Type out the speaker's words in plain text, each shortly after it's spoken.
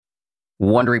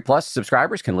Wondery Plus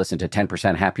subscribers can listen to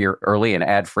 10% Happier early and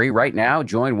ad-free right now.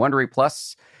 Join Wondery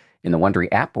Plus in the Wondery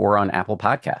app or on Apple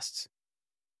Podcasts.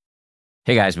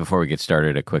 Hey guys, before we get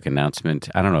started, a quick announcement.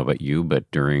 I don't know about you, but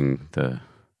during the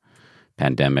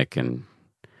pandemic and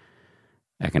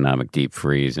economic deep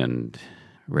freeze and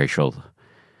racial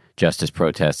justice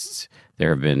protests,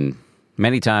 there have been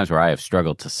many times where I have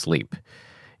struggled to sleep,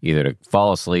 either to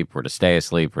fall asleep or to stay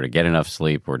asleep or to get enough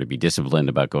sleep or to be disciplined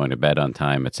about going to bed on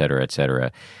time, et cetera, et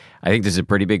cetera. I think this is a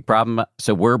pretty big problem.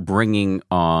 So we're bringing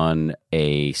on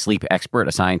a sleep expert,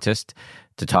 a scientist,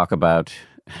 to talk about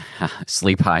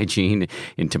sleep hygiene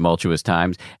in tumultuous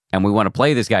times. And we want to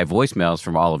play this guy voicemails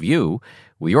from all of you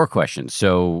with your questions.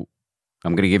 So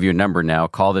I'm going to give you a number now.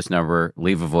 Call this number,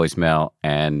 leave a voicemail,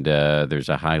 and there's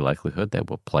a high likelihood that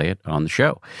we'll play it on the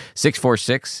show.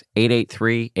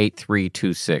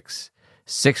 646-883-8326.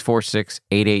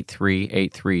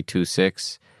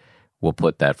 646-883-8326. We'll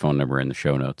put that phone number in the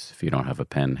show notes if you don't have a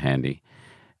pen handy.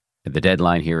 The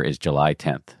deadline here is July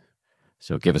 10th.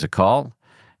 So give us a call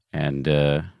and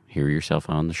hear yourself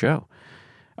on the show.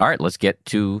 All right, let's get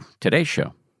to today's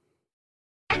show.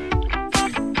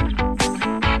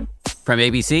 From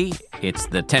ABC, it's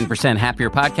the 10%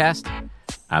 Happier podcast.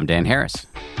 I'm Dan Harris.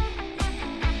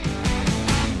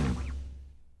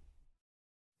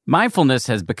 Mindfulness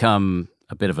has become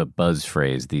a bit of a buzz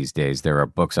phrase these days. There are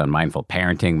books on mindful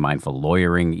parenting, mindful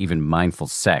lawyering, even mindful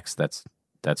sex. That's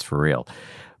for real.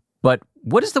 But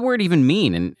what does the word even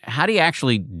mean, and how do you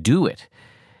actually do it?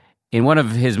 In one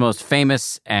of his most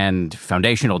famous and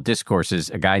foundational discourses,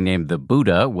 a guy named the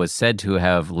Buddha was said to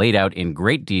have laid out in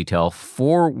great detail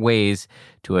 4 ways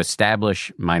to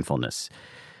establish mindfulness.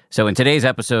 So in today's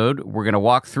episode, we're going to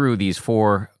walk through these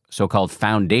 4 so-called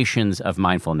foundations of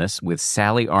mindfulness with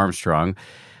Sally Armstrong,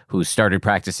 who started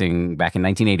practicing back in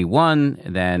 1981,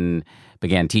 then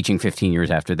began teaching 15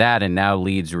 years after that, and now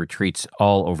leads retreats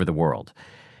all over the world.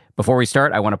 Before we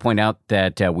start, I want to point out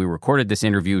that we recorded this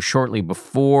interview shortly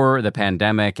before the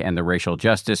pandemic and the racial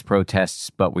justice protests,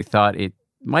 but we thought it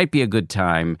might be a good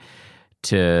time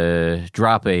to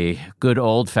drop a good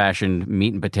old-fashioned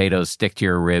meat and potatoes,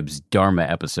 stick-to-your-ribs Dharma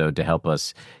episode to help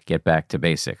us get back to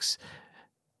basics.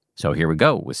 So here we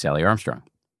go with Sally Armstrong.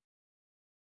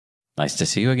 Nice to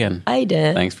see you again. Hi,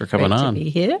 Dan. Thanks for coming on. Great to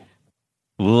be here.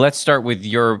 Let's start with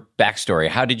your backstory.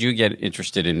 How did you get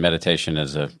interested in meditation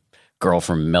as a girl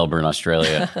from Melbourne,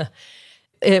 Australia?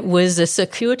 It was a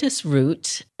circuitous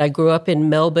route. I grew up in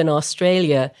Melbourne,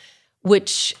 Australia,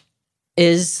 which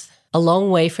is a long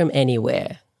way from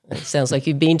anywhere. It sounds like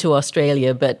you've been to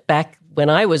Australia, but back when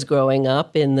I was growing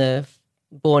up,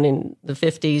 born in the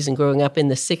 50s and growing up in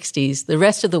the 60s, the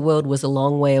rest of the world was a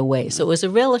long way away. So it was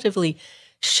a relatively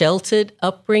sheltered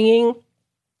upbringing.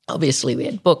 Obviously, we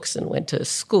had books and went to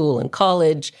school and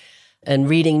college, and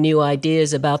reading new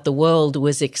ideas about the world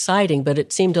was exciting, but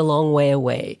it seemed a long way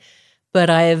away. But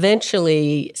I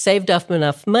eventually saved up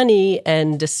enough money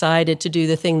and decided to do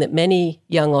the thing that many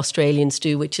young Australians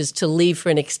do, which is to leave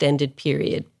for an extended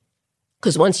period.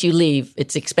 Because once you leave,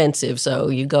 it's expensive, so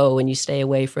you go and you stay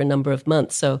away for a number of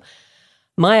months. So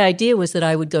my idea was that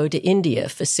I would go to India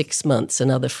for 6 months.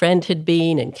 Another friend had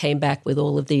been and came back with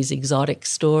all of these exotic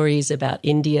stories about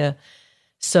India.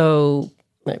 So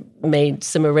I made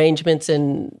some arrangements,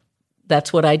 and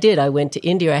that's what I did. I went to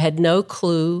India. I had no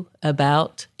clue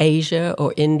about Asia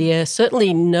or India,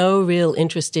 certainly no real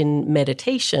interest in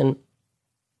meditation.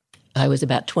 I was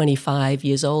about 25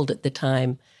 years old at the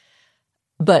time.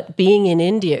 But being in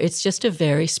India, it's just a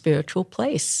very spiritual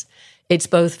place. It's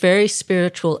both very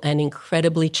spiritual and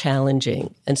incredibly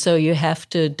challenging. And so you have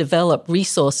to develop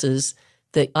resources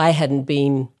that I hadn't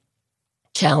been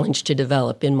challenged to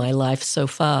develop in my life so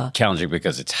far. Challenging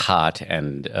because it's hot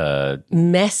and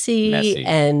messy,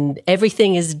 and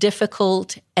everything is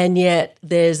difficult, and yet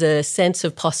there's a sense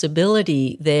of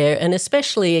possibility there. And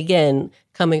especially, again,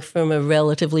 coming from a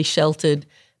relatively sheltered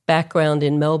background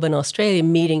in Melbourne, Australia,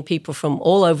 meeting people from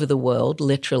all over the world,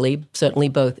 literally, certainly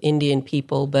both Indian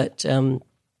people, but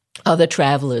other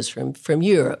travelers from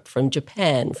Europe, from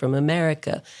Japan, from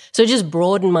America. So it just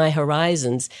broadened my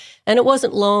horizons. And it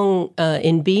wasn't long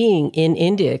in being in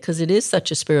India, because it is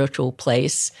such a spiritual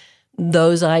place,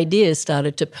 those ideas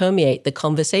started to permeate the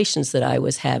conversations that I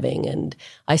was having. And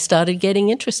I started getting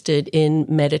interested in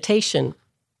meditation.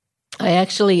 I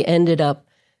actually ended up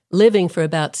living for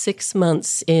about 6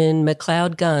 months in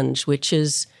McLeod-Ganj, which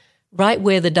is right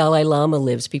where the Dalai Lama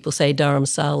lives. People say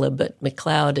Dharamsala, but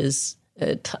McLeod is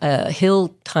a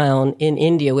hill town in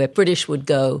India where British would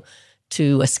go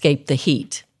to escape the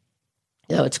heat.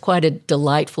 You know, it's quite a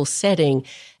delightful setting,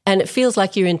 and it feels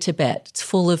like you're in Tibet. It's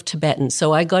full of Tibetans.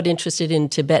 So I got interested in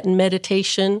Tibetan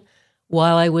meditation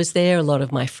while I was there. A lot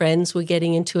of my friends were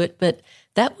getting into it, but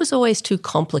that was always too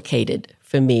complicated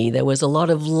for me. There was a lot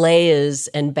of layers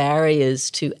and barriers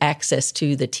to access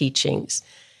to the teachings.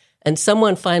 And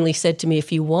someone finally said to me,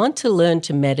 if you want to learn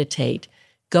to meditate,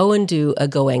 go and do a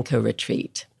Goenka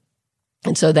retreat.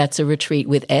 And so that's a retreat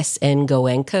with S.N.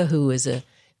 Goenka, who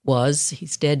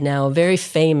he's dead now, a very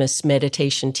famous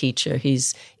meditation teacher.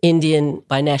 He's Indian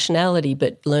by nationality,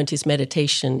 but learned his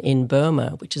meditation in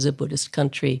Burma, which is a Buddhist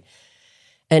country.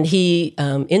 And he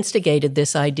instigated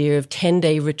this idea of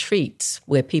 10-day retreats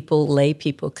where lay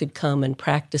people could come and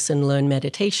practice and learn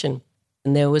meditation.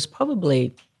 And there was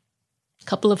probably a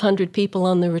couple of hundred people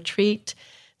on the retreat.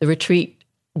 The retreat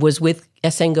was with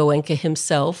S.N. Goenka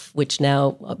himself, which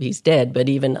now he's dead, but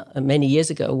even many years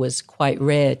ago was quite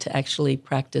rare to actually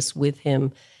practice with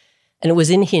him. And it was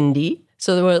in Hindi,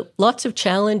 so there were lots of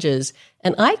challenges.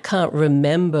 And I can't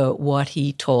remember what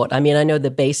he taught. I mean, I know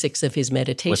the basics of his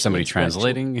meditation. Was somebody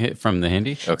translating from the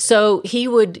Hindi? Okay. So he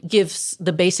would give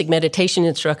the basic meditation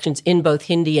instructions in both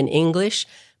Hindi and English.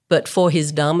 But for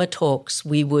his Dhamma talks,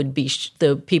 we would be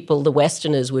the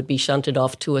Westerners would be shunted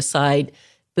off to a side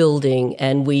building,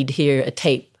 and we'd hear a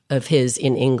tape of his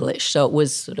in English. So it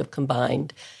was sort of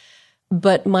combined.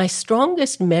 But my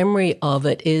strongest memory of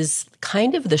it is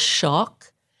kind of the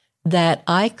shock that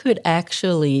I could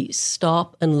actually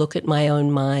stop and look at my own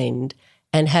mind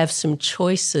and have some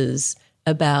choices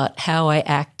about how I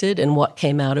acted and what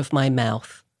came out of my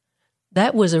mouth.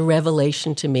 That was a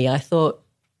revelation to me. I thought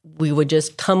we were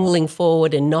just tumbling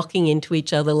forward and knocking into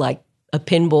each other like a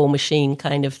pinball machine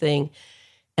kind of thing.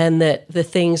 And that the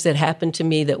things that happened to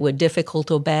me that were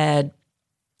difficult or bad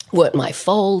weren't my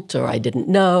fault, or I didn't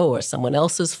know, or someone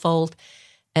else's fault.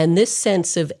 And this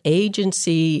sense of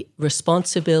agency,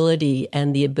 responsibility,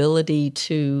 and the ability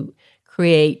to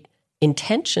create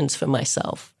intentions for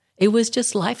myself, it was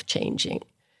just life-changing.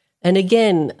 And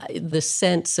again, the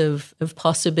sense of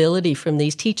possibility from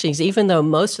these teachings, even though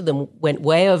most of them went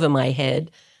way over my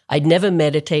head, I'd never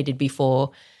meditated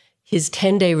before. His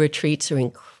 10-day retreats are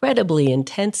incredibly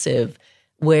intensive,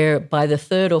 where by the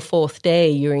third or fourth day,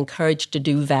 you're encouraged to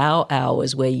do vow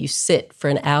hours where you sit for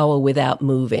an hour without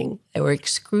moving. They were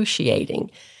excruciating.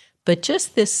 But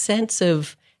just this sense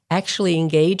of actually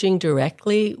engaging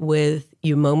directly with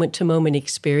your moment-to-moment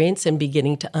experience and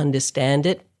beginning to understand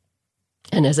it.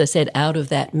 And as I said, out of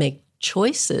that, make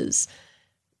choices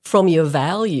from your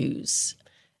values.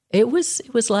 It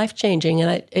was life-changing,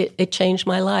 and it changed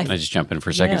my life. Can I just jump in for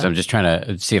a second? Yeah. So I'm just trying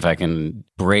to see if I can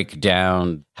break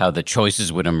down how the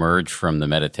choices would emerge from the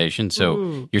meditation.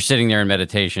 So you're sitting there in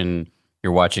meditation,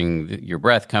 you're watching your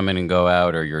breath come in and go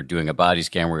out, or you're doing a body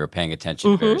scan where you're paying attention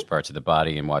to various parts of the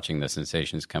body and watching the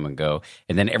sensations come and go.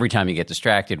 And then every time you get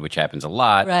distracted, which happens a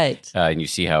lot, right. And you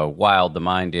see how wild the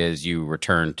mind is, you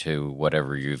return to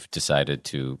whatever you've decided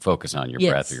to focus on, your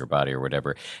breath or your body or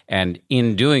whatever. And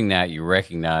in doing that, you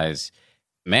recognize,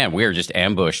 man, we are just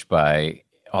ambushed by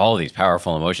all of these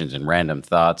powerful emotions and random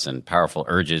thoughts and powerful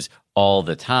urges all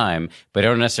the time, but I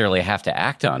don't necessarily have to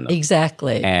act on them.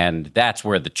 Exactly. And that's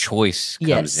where the choice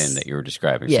comes in that you were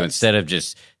describing. So instead of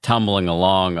just tumbling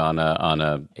along on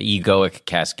a egoic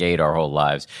cascade our whole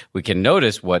lives, we can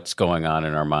notice what's going on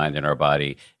in our mind and our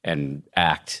body and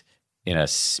act in a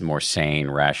more sane,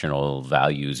 rational,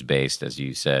 values-based, as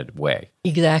you said, way.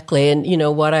 Exactly. And,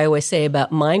 what I always say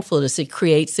about mindfulness, it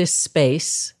creates this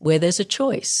space where there's a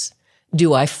choice.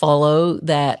 Do I follow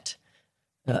that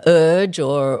urge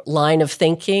or line of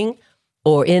thinking,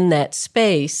 or in that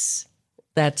space,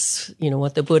 that's,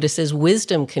 what the Buddha says,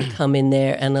 wisdom can come in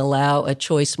there and allow a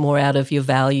choice more out of your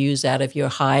values, out of your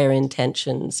higher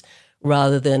intentions,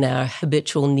 rather than our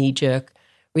habitual knee-jerk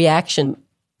reaction.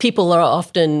 People are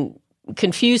often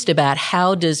confused about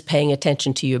how does paying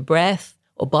attention to your breath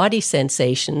or body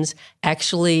sensations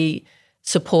actually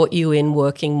support you in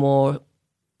working more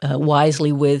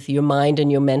wisely with your mind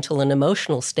and your mental and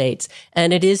emotional states.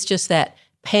 And it is just that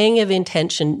paying of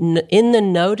intention in the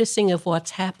noticing of what's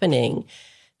happening.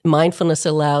 Mindfulness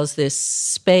allows this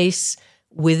space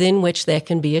within which there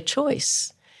can be a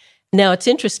choice. Now, it's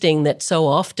interesting that so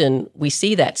often we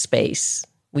see that space,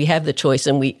 we have the choice,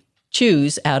 and we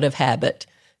choose out of habit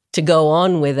to go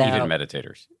on without. Even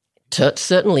meditators.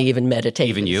 Certainly even meditators.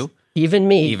 Even you? Even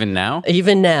me. Even now?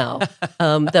 Even now.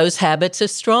 Those habits are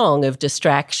strong of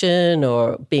distraction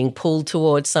or being pulled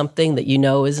towards something that you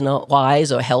know is not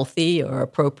wise or healthy or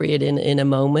appropriate in a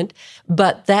moment.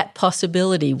 But that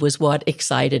possibility was what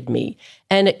excited me.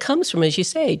 And it comes from, as you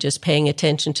say, just paying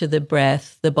attention to the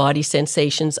breath, the body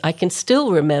sensations. I can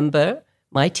still remember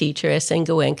my teacher, S.N.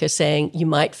 Goenka, saying, you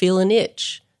might feel an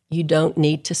itch. You don't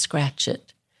need to scratch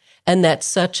it. And that's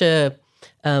such a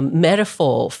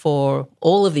metaphor for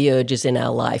all of the urges in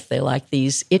our life. They're like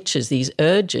these itches, these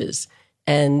urges.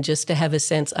 And just to have a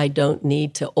sense, I don't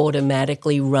need to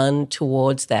automatically run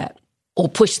towards that or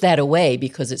push that away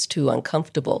because it's too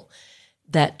uncomfortable.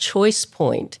 That choice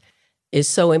point is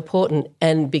so important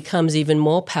and becomes even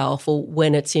more powerful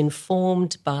when it's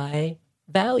informed by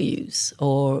values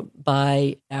or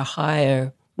by our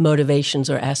higher motivations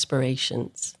or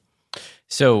aspirations.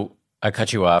 So I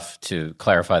cut you off to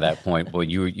clarify that point. But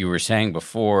you were saying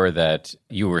before that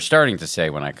you were starting to say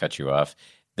when I cut you off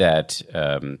that,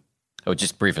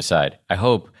 just brief aside, I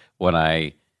hope when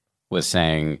I was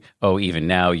saying, even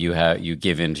now you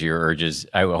give in to your urges,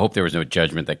 I hope there was no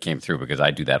judgment that came through because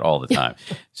I do that all the time.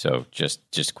 So just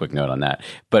a quick note on that.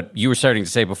 But you were starting to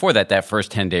say before that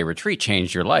first 10-day retreat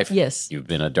changed your life. Yes. You've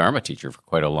been a Dharma teacher for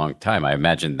quite a long time. I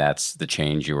imagine that's the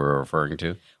change you were referring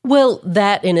to. Well,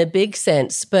 that in a big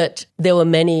sense, but there were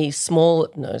many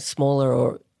smaller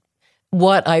or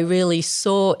what I really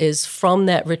saw is from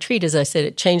that retreat, as I said,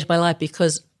 it changed my life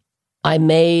because I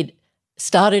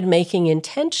started making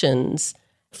intentions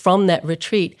from that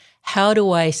retreat. How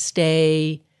do I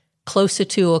stay closer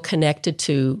to or connected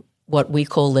to what we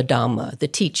call the Dhamma, the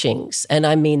teachings? And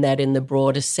I mean that in the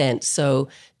broadest sense. So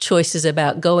choices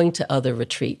about going to other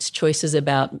retreats, choices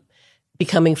about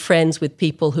becoming friends with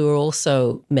people who are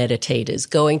also meditators,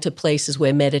 going to places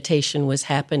where meditation was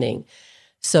happening.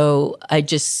 So I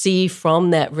just see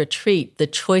from that retreat the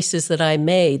choices that I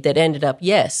made that ended up,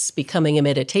 yes, becoming a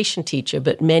meditation teacher,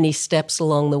 but many steps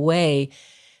along the way.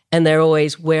 And they're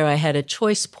always where I had a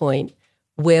choice point.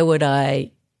 Where would I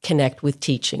connect with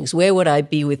teachings? Where would I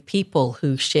be with people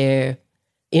who share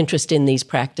interest in these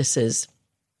practices?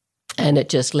 And it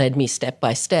just led me step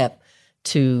by step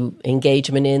to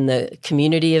engagement in the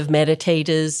community of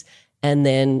meditators. And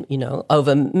then,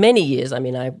 over many years,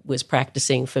 I was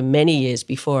practicing for many years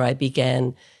before I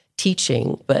began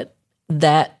teaching, but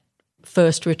that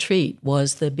first retreat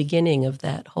was the beginning of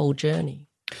that whole journey.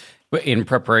 In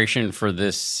preparation for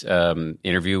this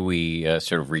interview, we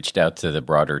sort of reached out to the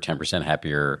broader 10%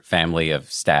 Happier family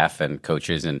of staff and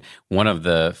coaches, and one of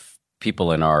the people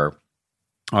on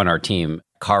our team,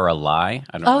 Cara Lai.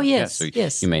 I don't know. Yes, so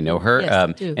yes. You may know her. Yes,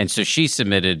 I do. And so she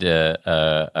submitted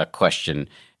a question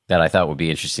that I thought would be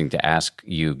interesting to ask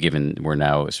you, given we're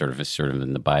now sort of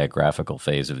in the biographical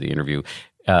phase of the interview.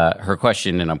 Her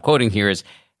question, and I'm quoting here, is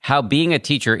how being a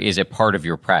teacher is a part of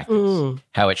your practice,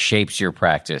 how it shapes your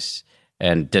practice,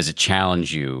 and does it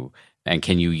challenge you? And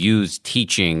can you use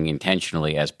teaching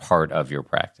intentionally as part of your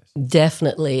practice?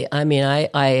 Definitely.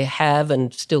 I have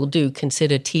and still do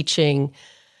consider teaching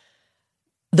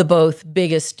the both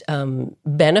biggest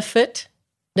benefit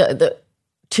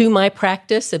to my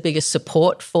practice, the biggest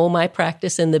support for my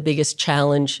practice, and the biggest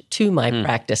challenge to my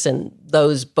practice. And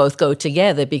those both go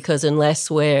together because unless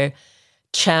we're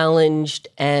challenged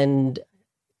and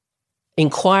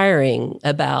inquiring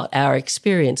about our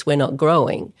experience, we're not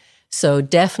growing. So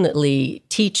definitely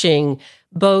teaching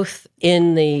both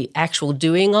in the actual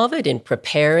doing of it, in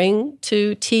preparing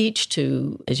to teach,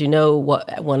 as you know,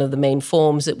 one of the main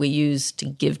forms that we use to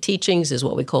give teachings is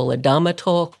what we call a Dhamma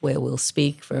talk, where we'll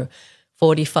speak for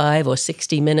 45 or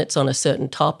 60 minutes on a certain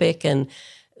topic and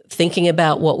thinking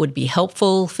about what would be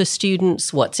helpful for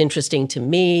students, what's interesting to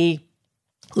me,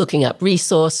 looking up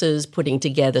resources, putting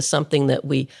together something that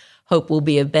we hope will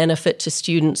be of benefit to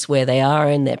students where they are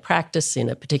in their practice in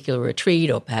a particular retreat,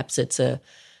 or perhaps it's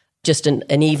just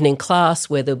an evening class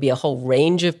where there'll be a whole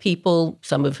range of people,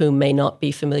 some of whom may not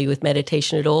be familiar with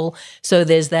meditation at all. So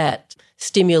there's that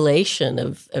stimulation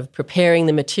of preparing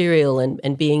the material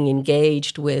and being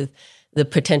engaged with the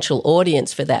potential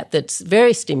audience for that's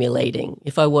very stimulating.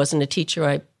 If I wasn't a teacher,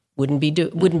 I wouldn't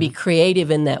be creative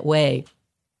in that way.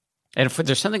 And if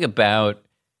there's something about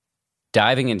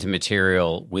diving into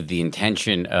material with the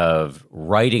intention of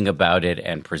writing about it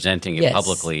and presenting it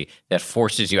publicly that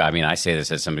forces you, I say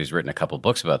this as somebody who's written a couple of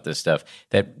books about this stuff,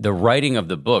 that the writing of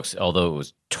the books, although it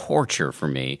was torture for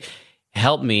me,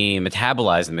 helped me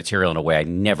metabolize the material in a way I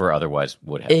never otherwise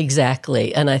would have.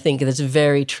 Exactly. And I think that's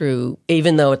very true.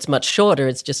 Even though it's much shorter,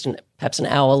 it's just perhaps an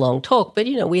hour-long talk. But,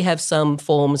 we have some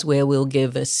forms where we'll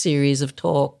give a series of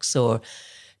talks or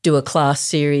do a class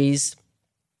series.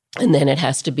 And then it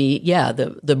has to be,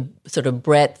 the sort of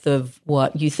breadth of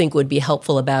what you think would be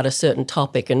helpful about a certain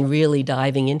topic and really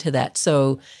diving into that.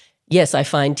 So, yes, I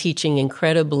find teaching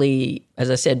incredibly, as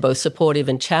I said, both supportive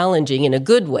and challenging in a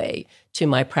good way to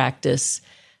my practice.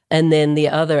 And then the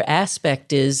other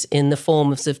aspect is in the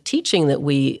forms of teaching that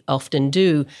we often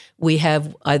do, we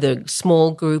have either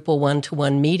small group or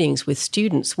one-to-one meetings with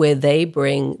students where they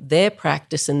bring their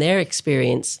practice and their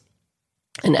experience.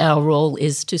 And our role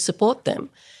is to support them.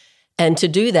 And to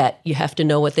do that, you have to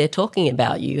know what they're talking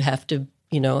about. You have to,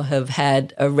 have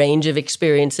had a range of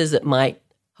experiences that might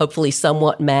hopefully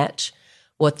somewhat match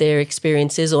what their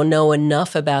experience is, or know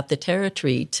enough about the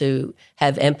territory to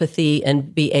have empathy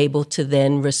and be able to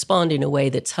then respond in a way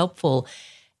that's helpful.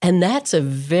 And that's a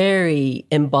very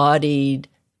embodied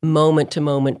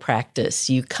moment-to-moment practice.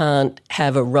 You can't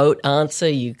have a rote answer.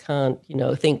 You can't,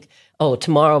 think, oh,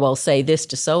 tomorrow I'll say this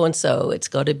to so-and-so. It's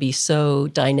got to be so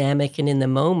dynamic and in the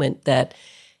moment that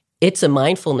it's a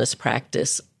mindfulness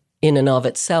practice in and of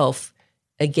itself,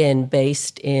 again,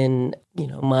 based in,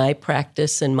 my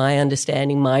practice and my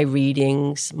understanding, my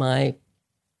readings, my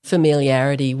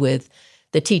familiarity with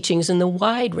the teachings and the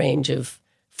wide range of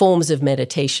forms of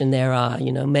meditation there are.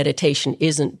 Meditation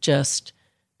isn't just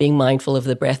being mindful of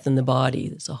the breath and the body.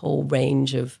 There's a whole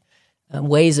range of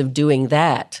ways of doing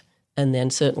that, and then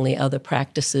certainly other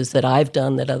practices that I've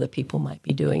done that other people might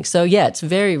be doing. So yeah, it's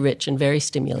very rich and very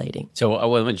stimulating. So I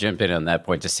want to jump in on that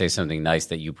point to say something nice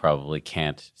that you probably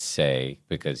can't say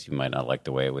because you might not like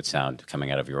the way it would sound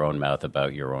coming out of your own mouth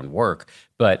about your own work.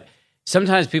 But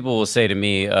sometimes people will say to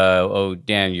me, oh,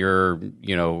 Dan, you're,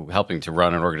 helping to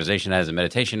run an organization that has a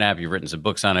meditation app. You've written some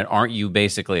books on it. Aren't you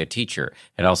basically a teacher?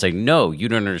 And I'll say, no, you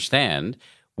don't understand.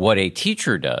 What a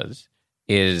teacher does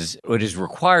is what is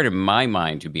required in my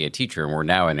mind to be a teacher. And we're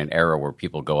now in an era where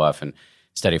people go off and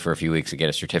study for a few weeks and get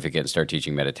a certificate and start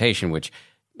teaching meditation, which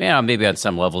maybe on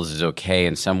some levels is okay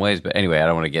in some ways. But anyway, I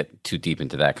don't want to get too deep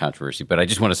into that controversy. But I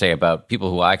just want to say about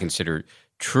people who I consider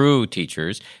true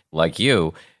teachers like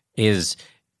you is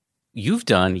you've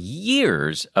done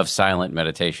years of silent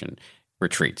meditation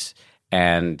retreats.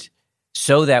 And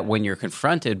so that when you're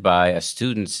confronted by a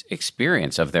student's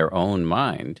experience of their own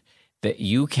mind, that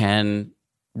you can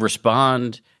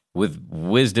respond with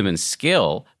wisdom and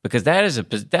skill, because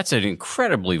that's an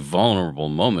incredibly vulnerable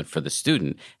moment for the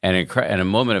student and a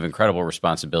moment of incredible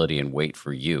responsibility and weight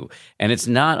for you. And it's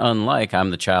not unlike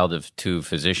I'm the child of two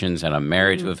physicians and I'm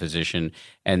married to a physician.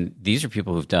 And these are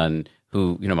people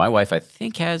who, my wife, I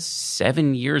think, has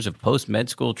 7 years of post-med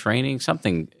school training,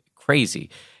 something crazy.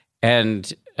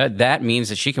 And that means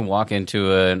that she can walk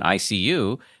into an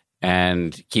ICU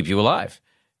and keep you alive.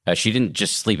 She didn't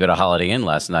just sleep at a Holiday Inn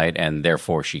last night, and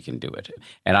therefore she can do it.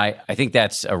 And I think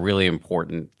that's a really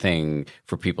important thing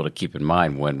for people to keep in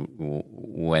mind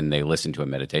when they listen to a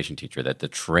meditation teacher, that the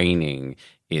training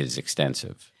is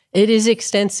extensive. It is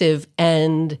extensive,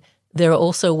 and there are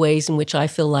also ways in which I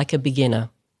feel like a beginner.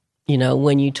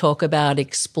 When you talk about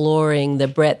exploring the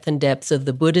breadth and depth of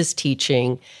the Buddha's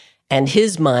teaching and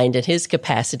his mind and his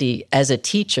capacity as a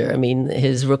teacher,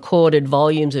 his recorded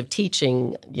volumes of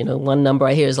teaching, one number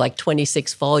I hear is like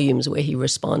 26 volumes where he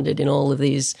responded in all of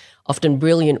these often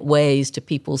brilliant ways to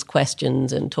people's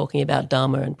questions and talking about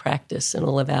Dharma and practice, and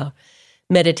all of our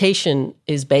meditation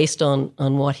is based on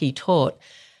what he taught.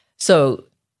 So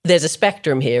there's a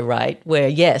spectrum here, right, where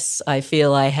yes, I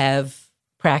feel I have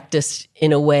practiced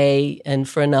in a way and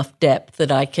for enough depth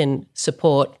that I can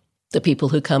support the people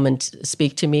who come and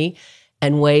speak to me,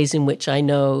 and ways in which I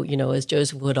know, as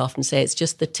Joseph would often say, it's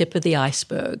just the tip of the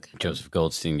iceberg. Joseph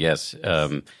Goldstein, yes.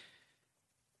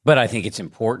 But I think it's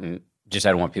important, I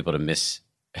don't want people to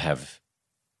have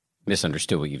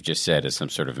misunderstood what you've just said as some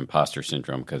sort of imposter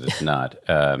syndrome, because it's not.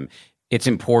 It's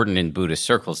important in Buddhist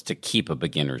circles to keep a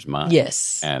beginner's mind.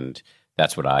 Yes. And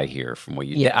that's what I hear from what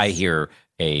you yes. I hear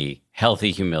a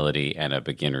healthy humility and a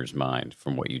beginner's mind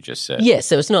from what you just said. Yes,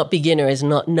 so it's not beginner as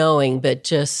not knowing, but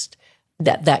just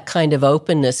that kind of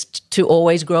openness to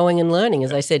always growing and learning.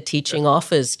 As I said, teaching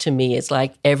offers to me. It's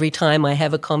like every time I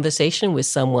have a conversation with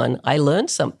someone, I learn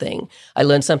something. I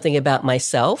learn something about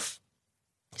myself.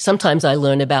 Sometimes I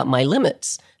learn about my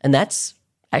limits, and that's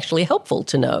actually helpful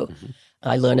to know. Mm-hmm.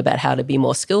 I learn about how to be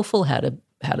more skillful, how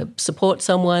to support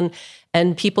someone,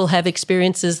 and people have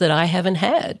experiences that I haven't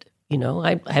had.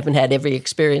 I haven't had every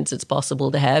experience it's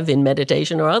possible to have in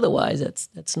meditation or otherwise.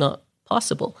 That's not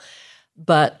possible.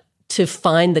 But to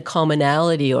find the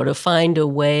commonality or to find a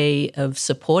way of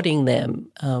supporting them,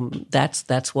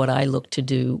 that's what I look to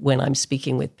do when I'm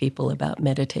speaking with people about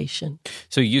meditation.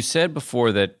 So you said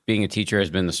before that being a teacher has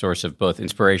been the source of both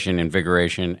inspiration,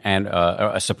 invigoration, and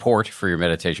a support for your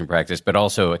meditation practice, but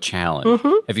also a challenge.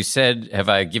 Mm-hmm. Have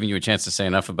I given you a chance to say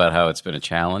enough about how it's been a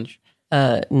challenge?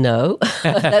 No,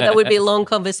 that would be a long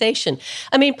conversation.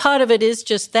 Part of it is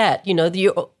just that, you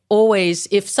always,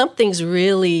 if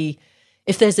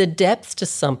there's a depth to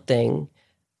something,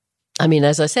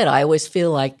 as I said, I always feel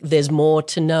like there's more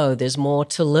to know, there's more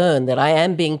to learn, that I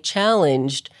am being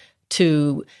challenged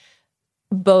to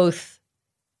both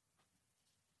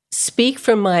speak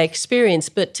from my experience,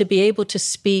 but to be able to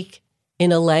speak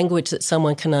in a language that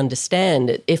someone can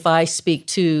understand. If I speak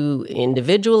too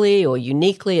individually or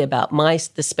uniquely about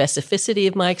the specificity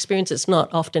of my experience, it's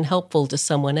not often helpful to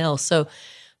someone else. So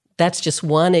that's just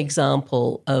one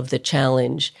example of the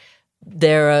challenge.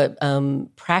 There are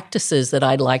practices that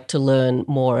I'd like to learn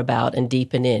more about and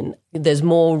deepen in. There's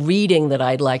more reading that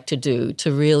I'd like to do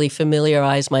to really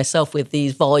familiarize myself with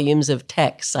these volumes of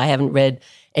texts. I haven't read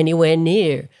anywhere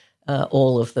near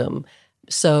all of them.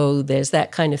 So there's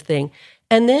that kind of thing.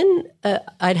 And then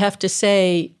I'd have to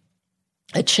say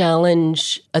a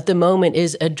challenge at the moment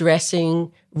is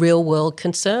addressing real-world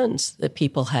concerns that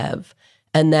people have.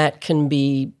 And that can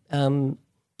be,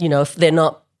 if they're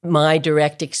not my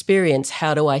direct experience,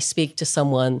 how do I speak to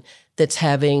someone that's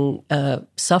having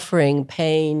suffering,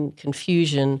 pain,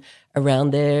 confusion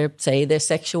around their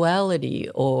sexuality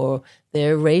or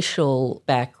their racial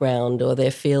background, or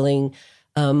they're feeling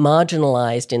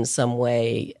marginalized in some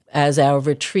way. As our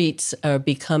retreats are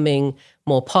becoming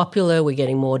more popular, we're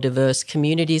getting more diverse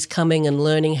communities coming and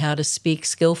learning how to speak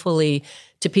skillfully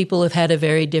to people who've had a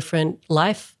very different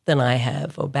life than I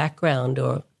have, or background,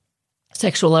 or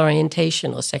sexual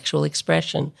orientation, or sexual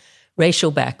expression,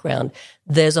 racial background.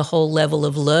 There's a whole level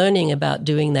of learning about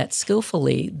doing that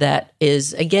skillfully that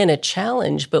is, again, a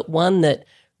challenge, but one that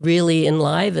really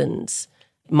enlivens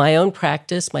my own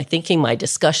practice, my thinking, my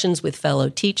discussions with fellow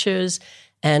teachers,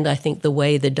 and I think the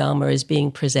way the Dharma is being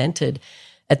presented.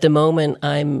 At the moment,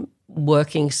 I'm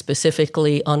working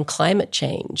specifically on climate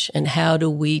change, and how do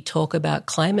we talk about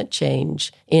climate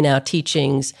change in our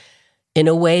teachings in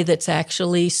a way that's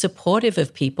actually supportive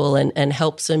of people and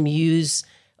helps them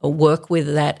work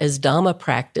with that as Dharma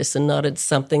practice, and not as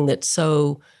something that's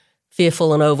so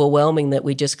fearful and overwhelming that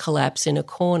we just collapse in a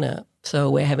corner.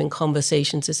 So we're having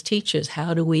conversations as teachers.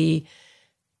 How do we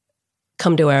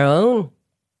come to our own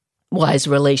wise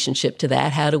relationship to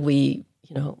that? How do we,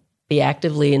 be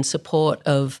actively in support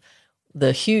of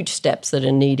the huge steps that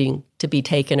are needing to be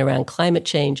taken around climate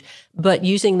change, but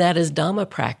using that as Dharma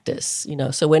practice?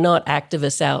 So we're not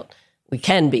activists out. We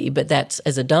can be, but that's,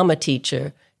 as a Dharma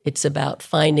teacher, it's about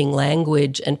finding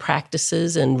language and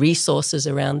practices and resources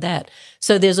around that.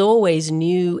 So there's always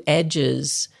new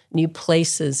edges, new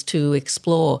places to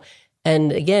explore.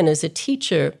 And again, as a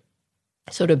teacher,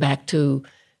 sort of back to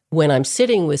when I'm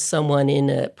sitting with someone in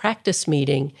a practice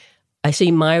meeting, I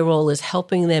see my role as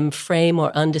helping them frame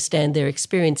or understand their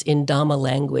experience in Dharma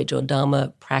language or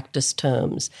Dharma practice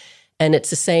terms. And it's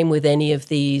the same with any of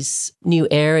these new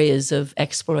areas of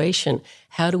exploration.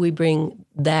 How do we bring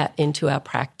that into our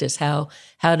practice?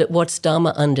 What's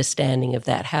Dharma understanding of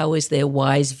that? How is their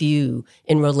wise view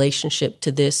in relationship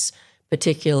to this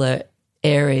particular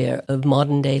area of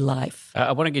modern day life?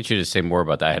 I want to get you to say more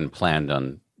about that. I hadn't planned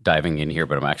on diving in here,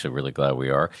 but I'm actually really glad we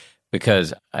are,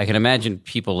 because I can imagine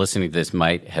people listening to this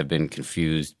might have been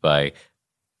confused by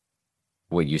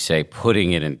what you say,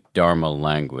 putting it in Dharma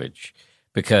language,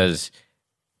 because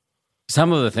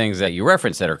some of the things that you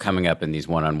reference that are coming up in these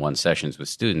one-on-one sessions with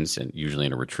students, and usually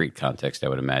in a retreat context, I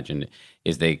would imagine,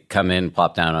 is they come in,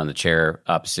 plop down on the chair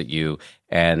opposite you,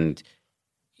 and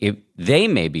they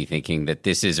may be thinking that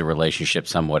this is a relationship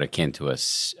somewhat akin to a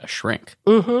shrink.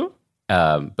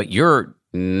 Mm-hmm. But you're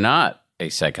not a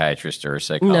psychiatrist or a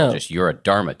psychologist. No. You're a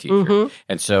Dharma teacher. Mm-hmm.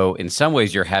 And so in some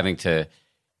ways you're having to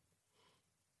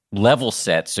level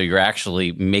set, so you're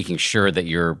actually making sure that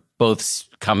you're both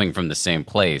coming from the same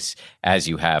place as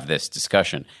you have this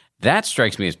discussion. That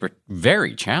strikes me as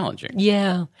very challenging.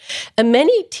 Yeah. And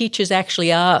many teachers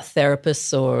actually are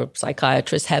therapists or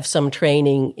psychiatrists, have some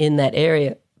training in that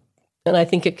area. And I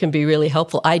think it can be really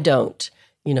helpful. I don't.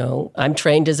 I'm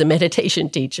trained as a meditation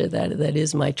teacher. That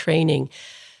is my training.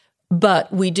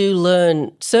 But we do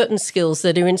learn certain skills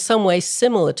that are in some way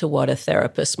similar to what a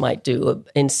therapist might do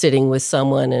in sitting with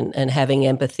someone and having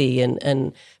empathy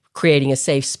and creating a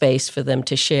safe space for them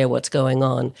to share what's going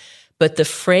on. But the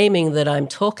framing that I'm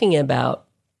talking about,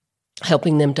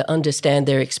 helping them to understand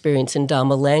their experience in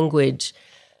Dharma language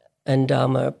and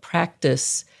Dharma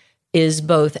practice, is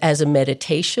both as a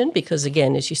meditation, because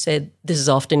again, as you said, this is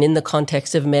often in the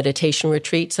context of meditation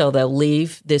retreat, so they'll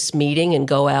leave this meeting and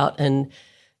go out and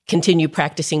continue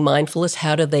practicing mindfulness.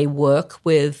 How do they work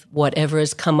with whatever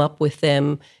has come up with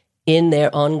them in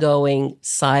their ongoing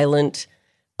silent,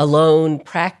 alone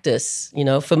practice?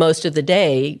 For most of the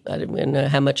day, I don't know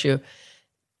how much your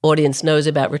audience knows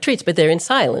about retreats, but they're in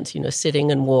silence,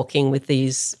 sitting and walking with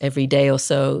these every day or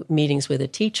so meetings with a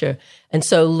teacher. And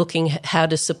so looking at how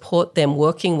to support them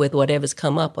working with whatever's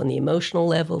come up on the emotional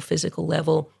level, physical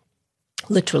level,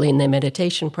 literally in their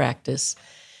meditation practice.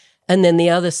 And then the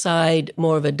other side,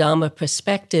 more of a Dharma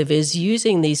perspective, is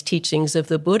using these teachings of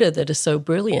the Buddha that are so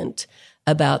brilliant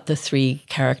about the three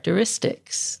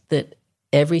characteristics that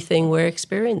everything we're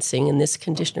experiencing in this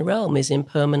conditioned realm is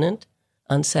impermanent,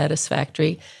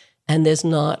 unsatisfactory, and there's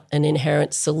not an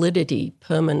inherent solidity,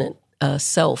 permanent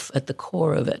self at the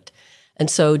core of it. And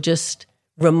so just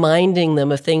reminding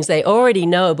them of things they already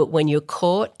know, but when you're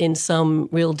caught in some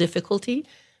real difficulty,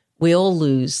 we all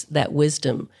lose that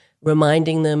wisdom.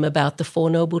 Reminding them about the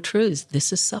Four Noble Truths.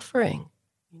 This is suffering.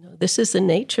 This is the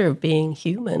nature of being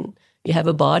human. You have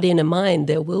a body and a mind,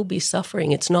 there will be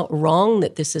suffering. It's not wrong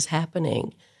that this is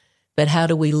happening, but how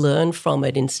do we learn from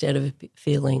it instead of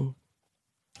feeling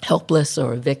helpless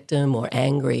or a victim or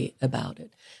angry about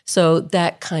it? So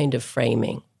that kind of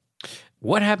framing.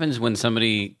 What happens when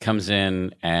somebody comes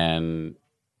in and,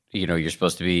 you're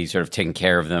supposed to be sort of taking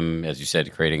care of them, as you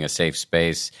said, creating a safe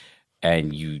space,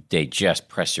 and they just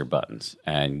press your buttons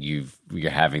and you're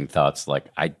having thoughts like,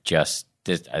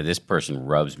 this person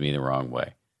rubs me the wrong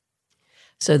way?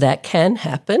 So that can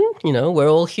happen. We're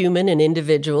all human and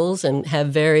individuals and have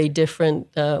very different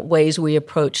ways we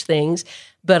approach things.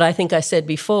 But I think I said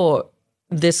before,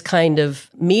 this kind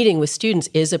of meeting with students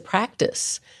is a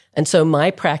practice. And so my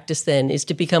practice then is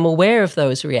to become aware of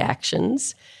those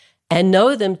reactions and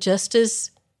know them just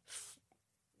as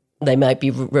they might be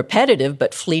repetitive,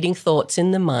 but fleeting thoughts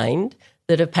in the mind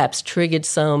that have perhaps triggered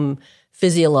some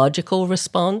physiological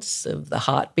response of the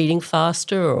heart beating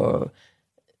faster or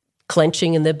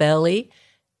clenching in the belly,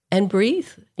 and breathe.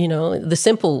 The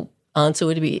simple answer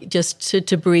would be just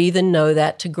to breathe and know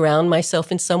that, to ground myself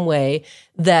in some way,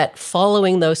 that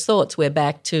following those thoughts, we're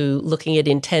back to looking at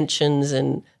intentions,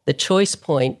 and the choice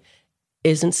point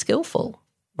isn't skillful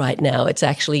right now. It's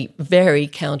actually very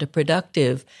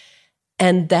counterproductive.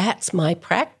 And that's my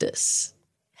practice,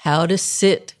 how to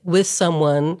sit with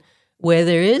someone where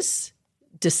there is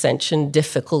dissension,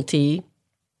 difficulty,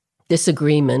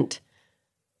 disagreement,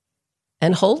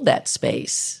 and hold that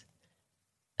space.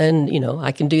 And,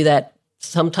 I can do that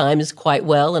sometimes quite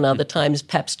well and other times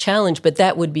perhaps challenge, but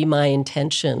that would be my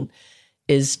intention,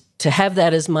 is to have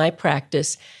that as my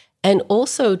practice. And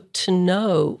also to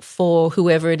know for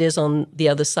whoever it is on the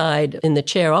other side in the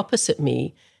chair opposite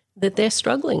me, that they're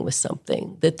struggling with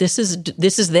something, that this is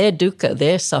their dukkha,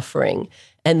 their suffering,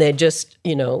 and they're just,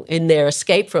 in their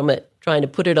escape from it, trying to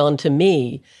put it onto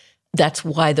me. That's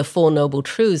why the Four Noble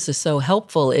Truths are so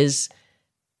helpful, is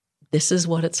this is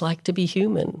what it's like to be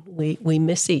human. We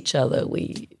miss each other.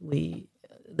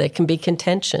 There can be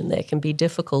contention, there can be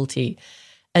difficulty.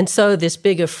 And so this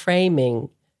bigger framing,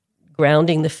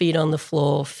 grounding the feet on the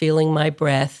floor, feeling my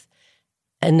breath,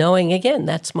 and knowing, again,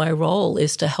 that's my role,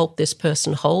 is to help this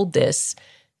person hold this.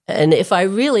 And if I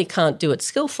really can't do it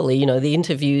skillfully, the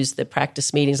interviews, the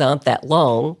practice meetings aren't that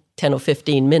long, 10 or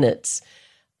 15 minutes.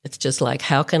 It's just like,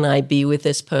 how can I be with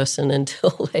this person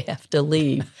until they have to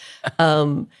leave?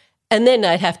 And then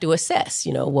I'd have to assess,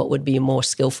 what would be more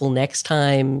skillful next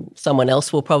time. Someone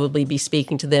else will probably be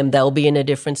speaking to them. They'll be in a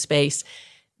different space.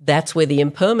 That's where the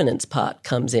impermanence part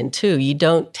comes in too. You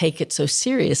don't take it so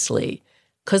seriously,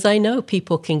 because I know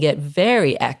people can get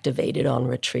very activated on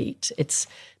retreat.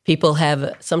 People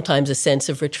have sometimes a sense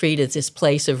of retreat as this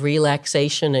place of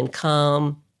relaxation and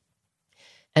calm,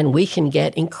 and we can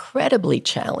get incredibly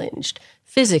challenged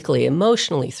physically,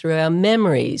 emotionally, through our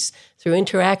memories, through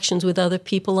interactions with other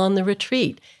people on the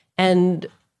retreat. And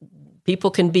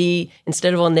people can be,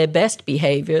 instead of on their best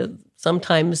behavior,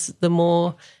 sometimes the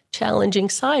more challenging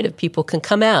side of people can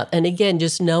come out. And again,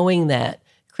 just knowing that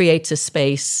creates a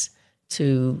space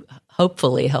to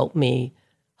hopefully help me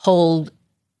hold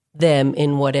them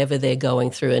in whatever they're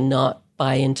going through and not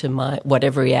buy into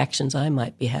whatever reactions I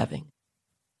might be having.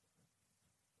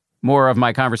 More of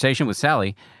my conversation with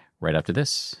Sally right after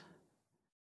this.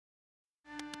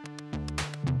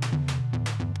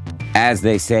 As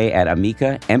they say at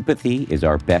Amica, empathy is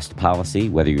our best policy.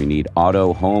 Whether you need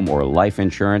auto, home, or life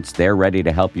insurance, they're ready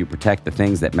to help you protect the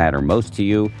things that matter most to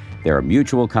you. They're a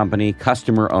mutual company,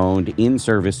 customer-owned, in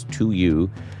service to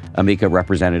you. Amica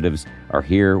representatives are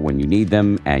here when you need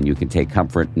them, and you can take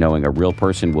comfort knowing a real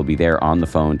person will be there on the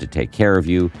phone to take care of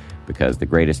you, because the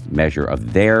greatest measure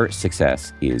of their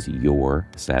success is your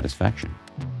satisfaction.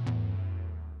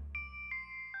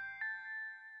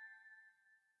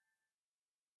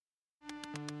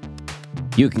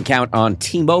 You can count on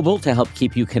T-Mobile to help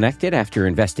keep you connected after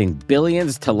investing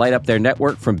billions to light up their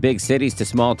network from big cities to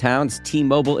small towns.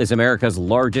 T-Mobile is America's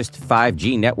largest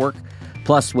 5G network.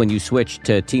 Plus, when you switch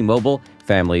to T-Mobile,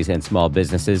 families and small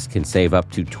businesses can save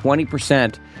up to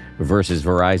 20% versus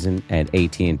Verizon and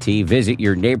AT&T. Visit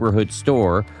your neighborhood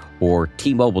store or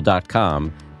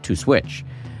T-Mobile.com to switch.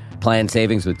 Plan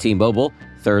savings with T-Mobile.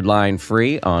 Third line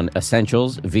free on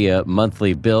essentials via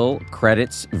monthly bill,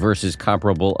 credits versus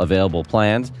comparable available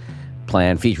plans.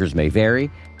 Plan features may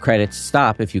vary. Credits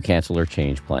stop if you cancel or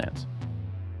change plans.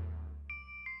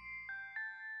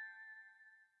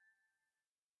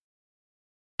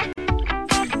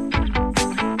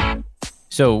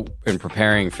 So in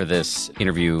preparing for this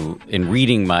interview, in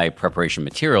reading my preparation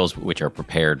materials, which are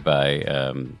prepared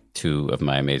by two of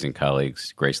my amazing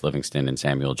colleagues, Grace Livingston and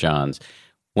Samuel Johns,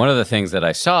 one of the things that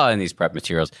I saw in these prep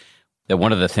materials, that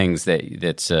one of the things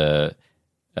that's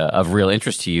of real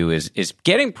interest to you is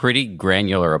getting pretty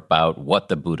granular about what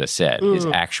the Buddha said, his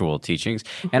actual teachings.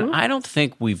 And I don't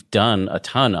think we've done a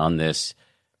ton on this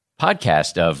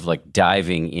podcast of like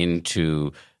diving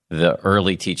into the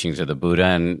early teachings of the Buddha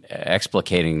and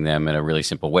explicating them in a really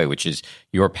simple way, which is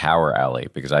your power alley.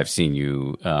 Because I've seen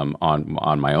you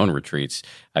on my own retreats,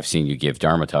 I've seen you give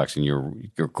Dharma talks, and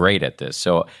you're great at this.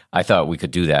 So I thought we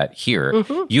could do that here.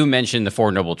 You mentioned the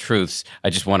Four Noble Truths. I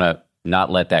just want to not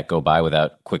let that go by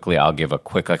without quickly. I'll give a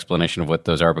quick explanation of what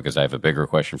those are because I have a bigger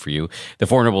question for you. The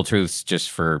Four Noble Truths, just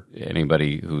for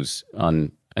anybody who's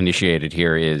uninitiated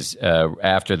here, is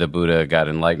after the Buddha got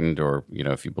enlightened, or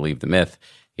if you believe the myth.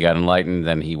 He got enlightened,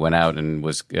 then he went out and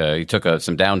he took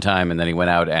some downtime, and then he went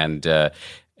out and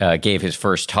gave his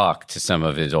first talk to some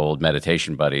of his old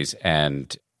meditation buddies.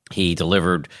 And he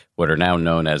delivered what are now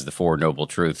known as the Four Noble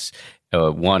Truths.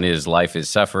 One is life is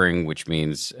suffering, which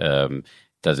means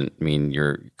doesn't mean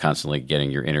you're constantly getting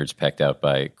your innards pecked out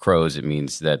by crows. It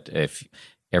means that if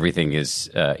everything is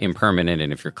impermanent,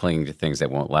 and if you're clinging to things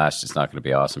that won't last, it's not going to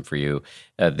be awesome for you.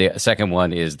 The second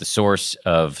one is the source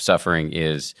of suffering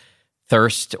is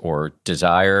thirst or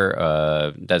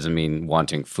desire. Doesn't mean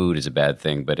wanting food is a bad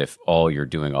thing, but if all you're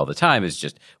doing all the time is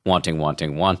just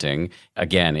wanting,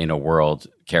 again, in a world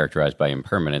characterized by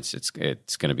impermanence, it's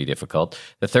going to be difficult.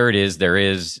 The third is there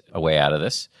is a way out of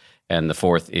this. And the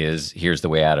fourth is here's the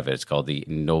way out of it. It's called the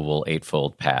Noble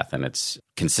Eightfold Path, and it's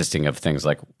consisting of things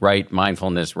like right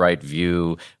mindfulness, right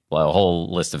view, a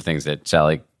whole list of things that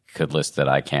Sally could list that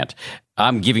I can't.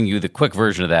 I'm giving you the quick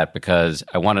version of that because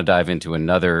I want to dive into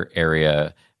another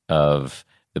area of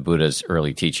the Buddha's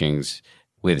early teachings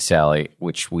with Sally,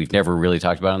 which we've never really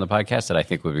talked about on the podcast, that I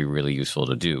think would be really useful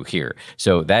to do here.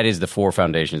 So that is the four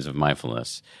foundations of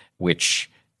mindfulness,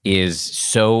 which is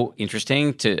so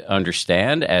interesting to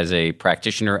understand as a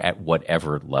practitioner at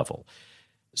whatever level.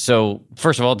 So,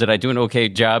 first of all, did I do an okay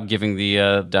job giving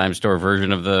the dime store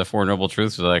version of the Four Noble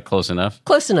Truths? Was that close enough?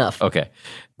 Close enough. Okay.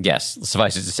 Yes.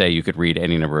 Suffice it to say, you could read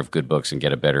any number of good books and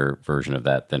get a better version of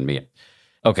that than me.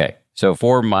 Okay. So,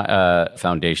 four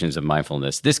foundations of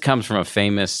mindfulness. This comes from a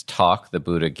famous talk the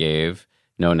Buddha gave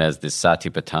known as the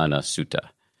Satipatthana Sutta,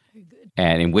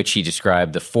 and in which he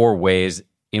described the four ways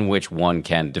in which one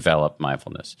can develop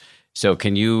mindfulness. So,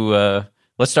 can you,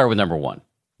 let's start with number one.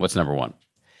 What's number one?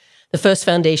 The first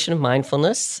foundation of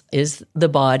mindfulness is the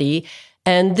body.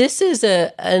 And this is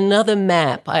another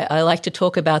map. I like to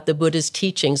talk about the Buddha's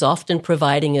teachings, often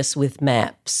providing us with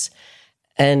maps.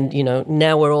 And,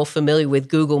 now we're all familiar with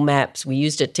Google Maps. We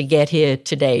used it to get here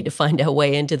today to find our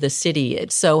way into the city.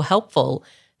 It's so helpful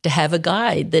to have a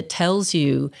guide that tells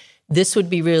you this would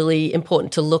be really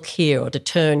important to look here or to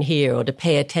turn here or to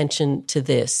pay attention to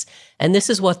this. And this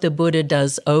is what the Buddha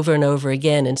does over and over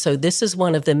again. And so this is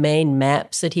one of the main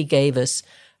maps that he gave us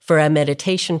for our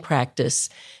meditation practice.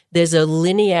 There's a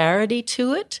linearity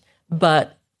to it,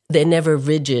 but they're never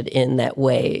rigid in that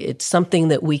way. It's something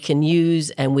that we can use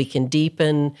and we can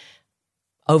deepen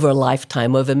over a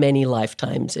lifetime, over many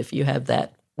lifetimes, if you have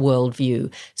that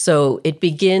worldview. So it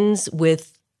begins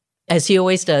with, as he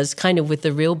always does, kind of with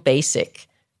the real basic,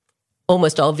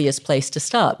 almost obvious place to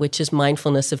start, which is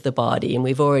mindfulness of the body. And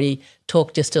we've already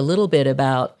talked just a little bit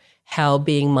about how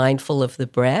being mindful of the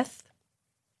breath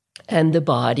and the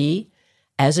body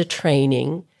as a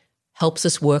training helps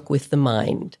us work with the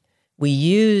mind. We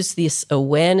use this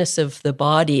awareness of the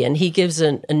body, and he gives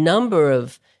a number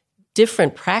of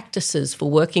different practices for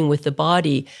working with the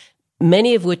body,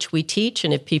 many of which we teach.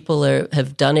 And if people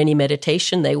have done any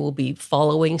meditation, they will be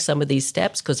following some of these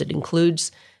steps because it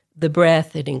includes the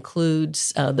breath, it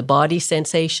includes the body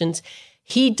sensations.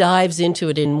 He dives into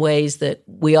it in ways that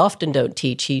we often don't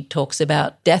teach. He talks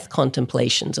about death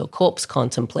contemplations or corpse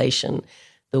contemplation,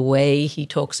 the way he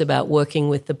talks about working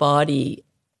with the body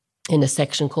in a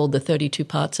section called the 32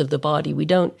 Parts of the Body. We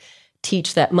don't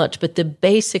teach that much, but the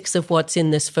basics of what's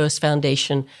in this first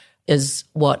foundation is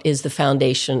what is the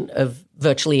foundation of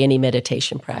virtually any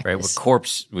meditation practice. Right. Well,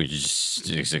 corpse, we just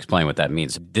explain what that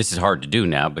means. This is hard to do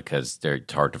now because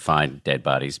it's hard to find dead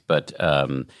bodies, but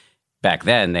back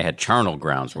then they had charnel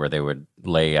grounds where they would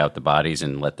lay out the bodies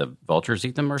and let the vultures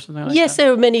eat them or something like yes, that?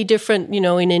 there are many different,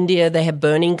 in India they have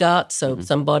burning ghats, so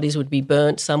some bodies would be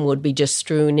burnt, some would be just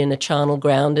strewn in a charnel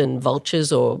ground and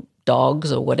vultures or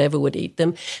dogs or whatever would eat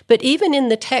them. But even in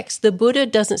the text, the Buddha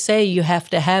doesn't say you have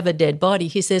to have a dead body.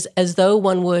 He says as though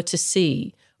one were to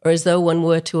see or as though one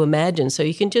were to imagine. So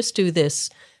you can just do this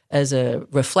as a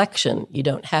reflection. You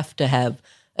don't have to have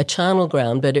a charnel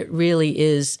ground, but it really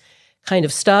is kind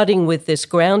of starting with this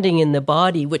grounding in the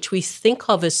body, which we think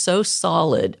of as so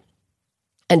solid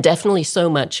and definitely so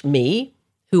much me,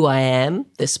 who I am,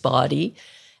 this body,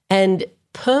 and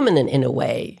permanent in a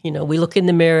way. We look in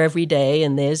the mirror every day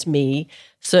and there's me.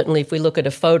 Certainly if we look at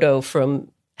a photo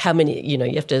from how many,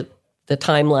 the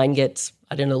timeline gets,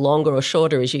 I don't know, longer or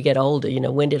shorter as you get older.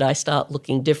 When did I start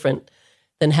looking different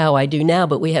than how I do now?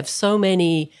 But we have so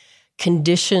many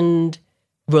conditioned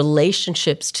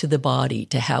relationships to the body,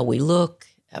 to how we look,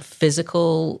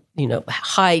 physical,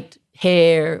 height,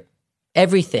 hair,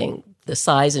 everything, the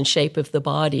size and shape of the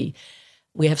body.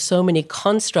 We have so many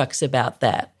constructs about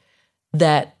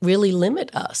that really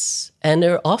limit us and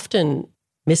are often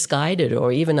misguided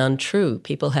or even untrue.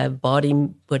 People have body,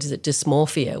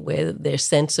 dysmorphia, where their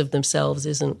sense of themselves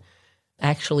isn't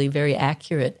actually very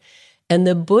accurate. And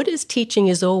the Buddha's teaching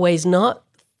is always not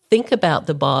think about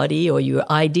the body or your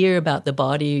idea about the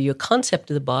body or your concept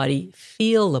of the body,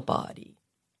 feel the body.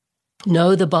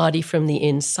 Know the body from the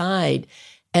inside.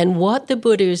 And what the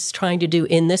Buddha is trying to do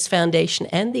in this foundation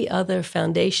and the other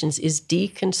foundations is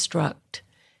deconstruct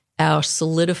our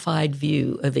solidified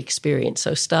view of experience.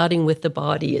 So starting with the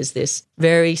body is this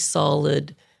very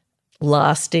solid,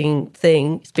 lasting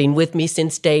thing. It's been with me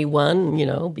since day one,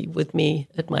 be with me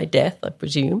at my death, I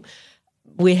presume.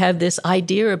 We have this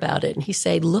idea about it. And he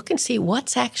said, look and see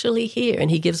what's actually here.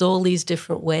 And he gives all these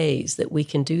different ways that we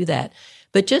can do that.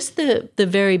 But just the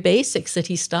very basics that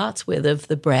he starts with of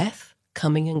the breath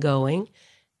coming and going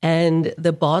and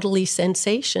the bodily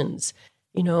sensations,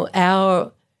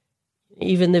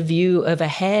 even the view of a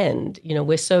hand,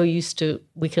 we're so used to,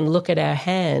 we can look at our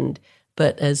hand,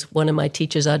 but as one of my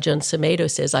teachers, Ajahn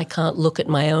Sumedho, says, I can't look at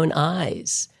my own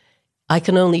eyes. I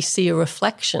can only see a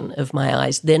reflection of my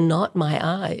eyes. They're not my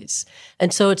eyes.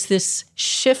 And so it's this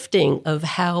shifting of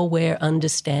how we're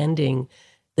understanding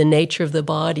the nature of the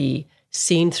body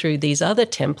seen through these other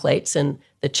templates. And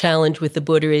the challenge with the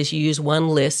Buddha is you use one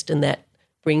list and that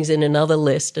brings in another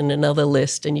list and another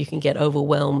list, and you can get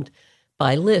overwhelmed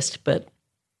by list. But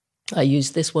I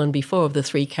used this one before of the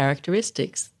 3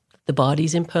 characteristics. The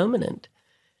body's impermanent.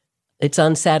 It's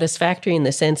unsatisfactory in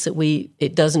the sense that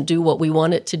it doesn't do what we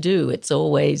want it to do. It's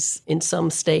always in some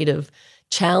state of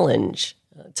challenge.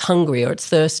 It's hungry or it's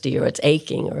thirsty or it's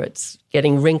aching or it's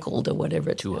getting wrinkled or whatever.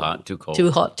 It's too hot, too cold.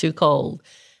 Too hot, too cold.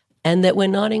 And that we're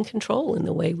not in control in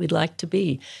the way we'd like to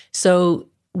be. So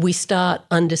we start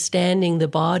understanding the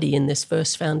body in this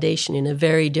first foundation in a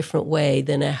very different way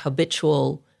than a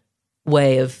habitual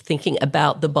way of thinking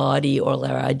about the body or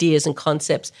our ideas and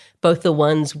concepts, both the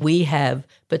ones we have,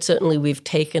 but certainly we've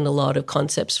taken a lot of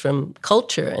concepts from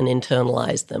culture and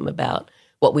internalized them about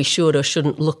what we should or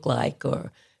shouldn't look like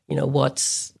or,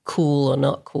 what's cool or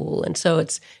not cool. And so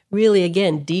it's really,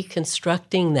 again,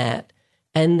 deconstructing that.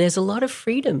 And there's a lot of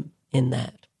freedom in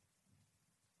that.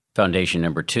 Foundation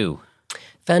number 2.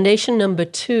 Foundation number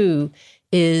 2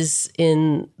 is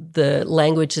in the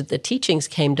language that the teachings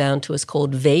came down to is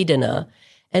called Vedana.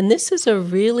 And this is a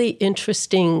really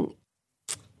interesting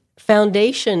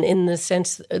foundation in the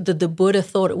sense that the Buddha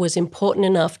thought it was important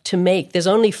enough to make. There's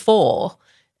only 4,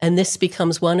 and this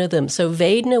becomes one of them. So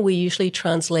Vedana we usually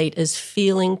translate as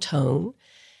feeling tone.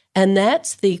 And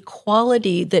that's the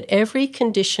quality that every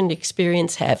conditioned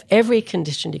experience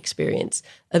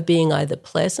of being either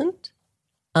pleasant,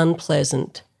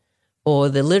 unpleasant, or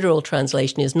the literal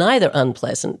translation is neither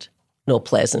unpleasant nor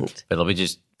pleasant. But let me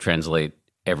just translate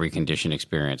every conditioned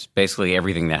experience. Basically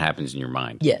everything that happens in your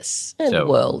mind. Yes, and the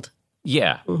world.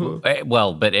 Yeah. Mm-hmm.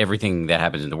 Well, but everything that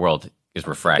happens in the world is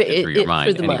refracted through your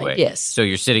mind through the anyway. Mind, yes. So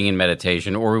you're sitting in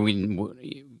meditation, or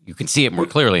you can see it more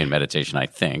clearly in meditation, I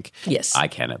think. Yes. I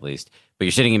can at least. But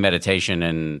you're sitting in meditation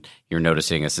and you're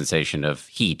noticing a sensation of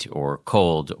heat or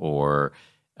cold or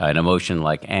an emotion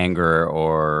like anger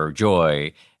or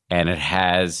joy, and it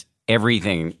has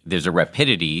everything. There's a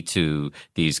rapidity to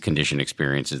these conditioned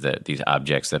experiences, that these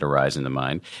objects that arise in the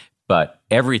mind. But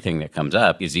everything that comes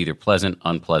up is either pleasant,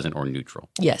 unpleasant, or neutral.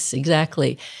 Yes,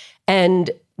 exactly.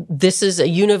 And this is a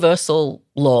universal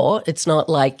law. It's not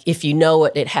like if you know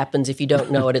it, it happens. If you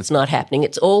don't know it, it's not happening.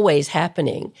 It's always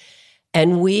happening.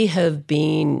 And we have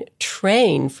been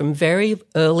trained from very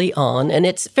early on, and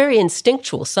it's very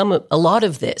instinctual, a lot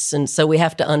of this. And so we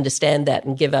have to understand that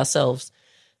and give ourselves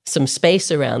some space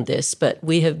around this. But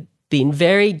we have been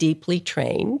very deeply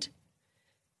trained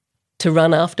to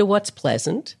run after what's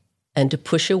pleasant and to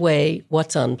push away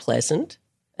what's unpleasant.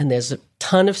 And there's a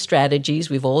ton of strategies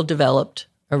we've all developed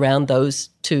around those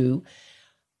two.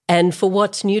 And for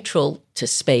what's neutral, to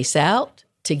space out,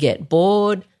 to get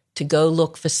bored, to go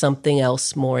look for something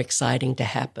else more exciting to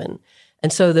happen.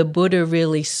 And so the Buddha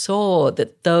really saw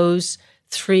that those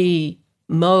three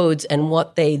modes and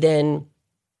what they then,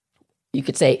 you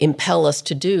could say, impel us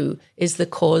to do is the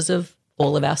cause of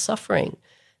all of our suffering.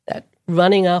 That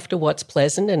running after what's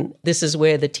pleasant, and this is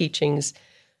where the teachings,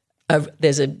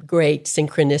 there's a great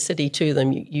synchronicity to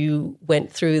them. You went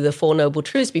through the Four Noble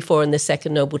Truths before, and the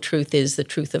second Noble Truth is the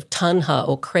truth of tanha,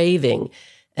 or craving.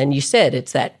 And you said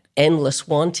it's that endless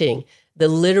wanting. The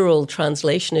literal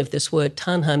translation of this word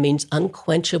tanha means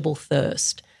unquenchable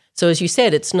thirst. So as you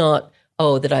said, it's not,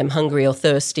 oh, that I'm hungry or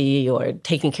thirsty or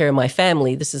taking care of my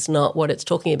family. This is not what it's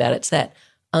talking about. It's that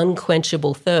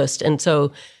unquenchable thirst. And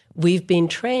so we've been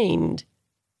trained,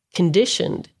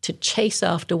 conditioned to chase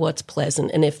after what's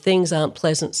pleasant. And if things aren't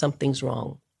pleasant, something's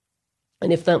wrong.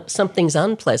 And if something's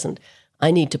unpleasant,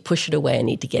 I need to push it away. I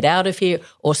need to get out of here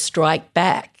or strike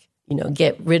back.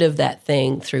 Get rid of that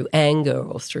thing through anger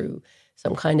or through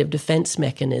some kind of defense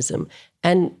mechanism.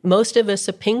 And most of us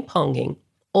are ping-ponging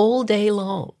all day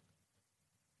long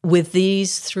with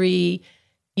these three,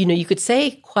 you could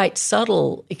say quite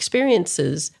subtle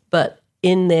experiences, but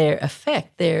in their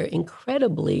effect, they're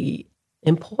incredibly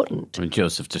important. When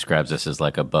Joseph describes this as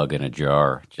like a bug in a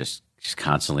jar, just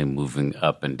constantly moving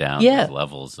up and down Yeah. these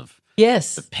levels of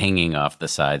Yes. the pinging off the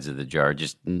sides of the jar.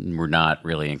 Just we're not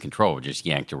really in control. We're just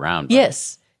yanked around. by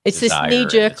Yes. It's this desire and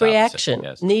knee-jerk its opposite, reaction.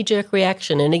 yes. Knee-jerk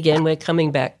reaction. And again, we're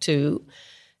coming back to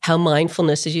how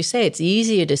mindfulness, as you say, it's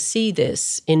easier to see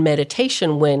this in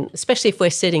meditation when, especially if we're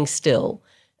sitting still,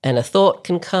 and a thought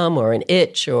can come or an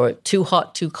itch or too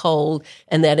hot, too cold,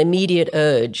 and that immediate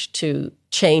urge to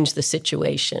change the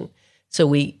situation. So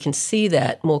we can see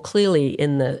that more clearly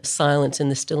in the silence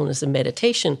and the stillness of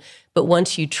meditation. But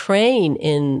once you train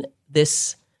in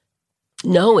this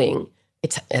knowing,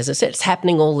 it's, as I said, it's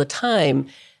happening all the time.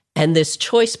 And this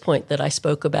choice point that I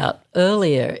spoke about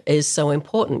earlier is so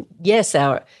important. Yes,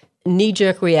 our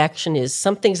knee-jerk reaction is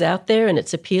something's out there and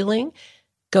it's appealing.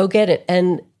 Go get it.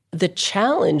 And the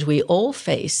challenge we all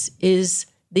face is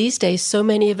these days so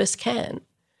many of us can.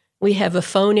 We have a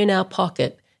phone in our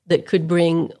pocket that could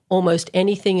bring almost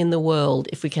anything in the world,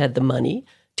 if we had the money,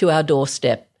 to our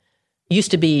doorstep.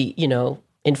 Used to be,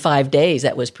 in 5 days,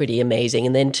 that was pretty amazing.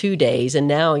 And then 2 days. And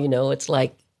now, it's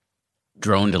like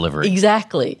drone delivery.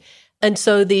 Exactly. And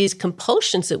so these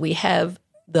compulsions that we have,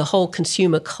 the whole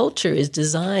consumer culture is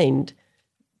designed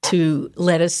to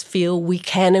let us feel we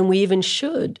can and we even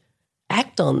should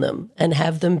act on them and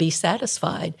have them be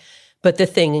satisfied. But the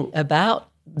thing about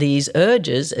these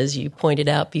urges, as you pointed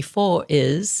out before,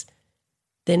 is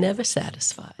they're never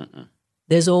satisfied.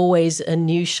 There's always a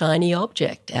new shiny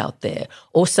object out there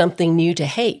or something new to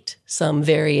hate, some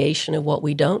variation of what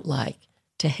we don't like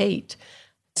to hate.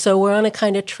 So we're on a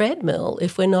kind of treadmill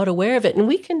if we're not aware of it. And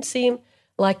we can seem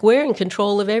like we're in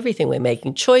control of everything. We're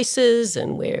making choices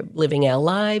and we're living our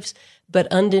lives. But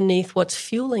underneath what's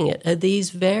fueling it are these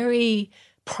very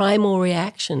primal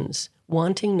reactions,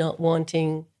 wanting, not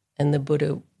wanting, and the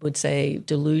Buddha would say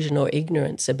delusion or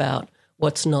ignorance about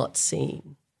what's not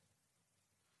seen.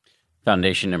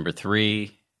 Foundation number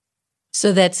 3.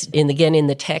 So that's, again, in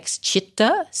the text,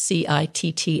 citta,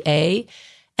 C-I-T-T-A.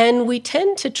 And we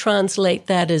tend to translate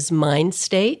that as mind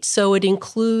state. So it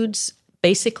includes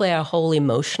basically our whole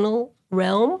emotional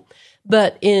realm.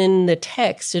 But in the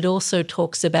text, it also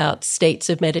talks about states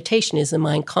of meditation. Is the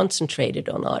mind concentrated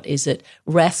or not? Is it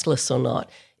restless or not?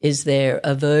 Is there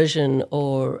aversion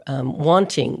or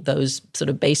wanting, those sort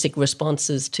of basic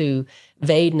responses to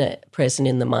Vedana present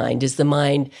in the mind? Is the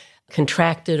mind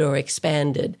contracted or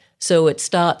expanded? So it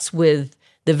starts with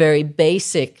the very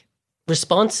basic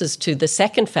responses to the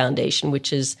second foundation,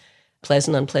 which is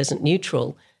pleasant, unpleasant,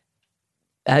 neutral.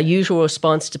 Our usual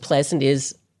response to pleasant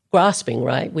is grasping,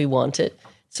 right? We want it.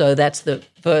 So that's the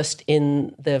first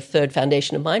in the third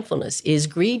foundation of mindfulness. Is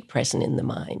greed present in the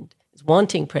mind? Is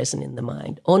wanting present in the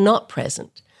mind or not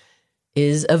present?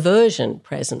 Is aversion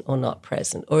present or not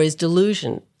present? Or is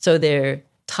delusion? So they're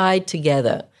tied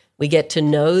together. We get to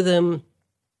know them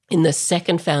in the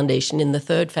second foundation. In the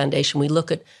third foundation, we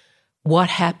look at what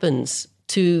happens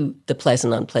to the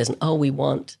pleasant, unpleasant. Oh, we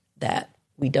want that.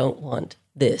 We don't want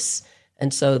this.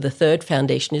 And so the third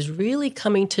foundation is really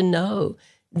coming to know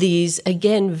these,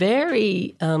 again,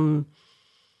 very,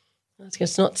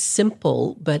 it's not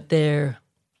simple, but they're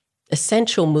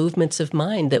essential movements of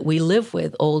mind that we live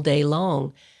with all day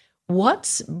long.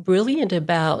 What's brilliant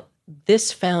about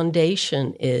this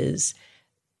foundation is,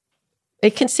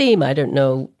 it can seem, I don't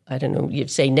know, you'd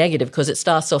say negative because it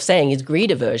starts off saying, is greed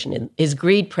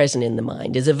present in the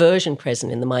mind? Is aversion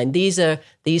present in the mind?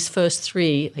 These first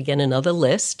three, again, another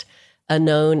list, are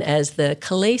known as the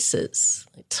kilesas.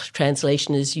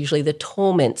 Translation is usually the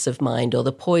torments of mind or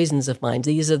the poisons of mind.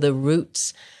 These are the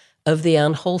roots of the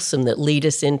unwholesome that lead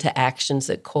us into actions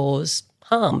that cause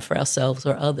harm for ourselves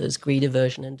or others, greed,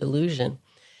 aversion, and delusion.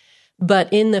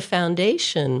 But in the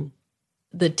foundation,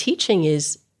 the teaching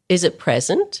is it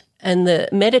present? And the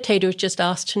meditator is just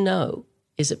asked to know,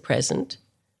 is it present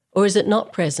or is it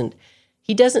not present?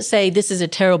 He doesn't say this is a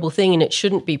terrible thing and it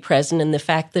shouldn't be present, and the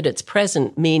fact that it's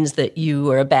present means that you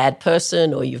are a bad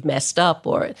person or you've messed up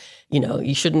or,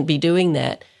 you shouldn't be doing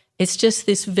that. It's just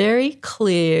this very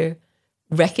clear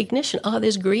recognition,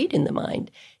 there's greed in the mind.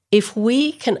 If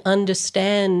we can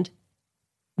understand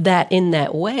that in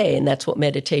that way, and that's what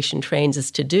meditation trains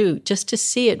us to do, just to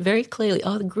see it very clearly,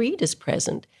 the greed is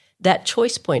present, that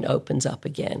choice point opens up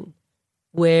again,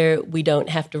 where we don't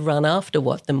have to run after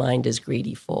what the mind is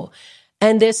greedy for.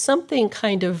 And there's something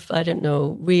kind of,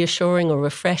 reassuring or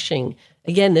refreshing.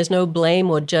 Again, there's no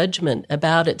blame or judgment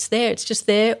about it's there. It's just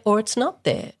there or it's not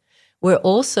there. We're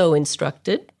also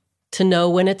instructed to know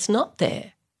when it's not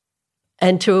there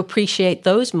and to appreciate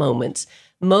those moments.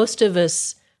 Most of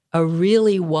us are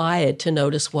really wired to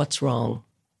notice what's wrong,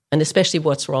 and especially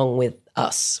what's wrong with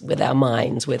us, with our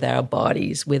minds, with our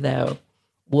bodies, with our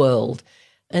world.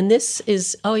 And this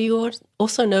is, you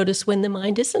also notice when the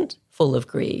mind isn't full of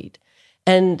greed.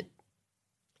 And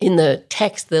in the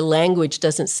text, the language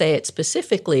doesn't say it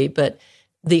specifically, but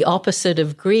the opposite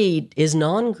of greed is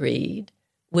non-greed,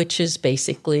 which is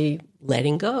basically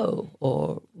letting go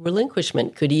or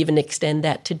relinquishment. Could even extend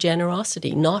that to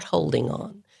generosity, not holding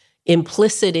on.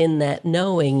 Implicit in that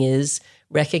knowing is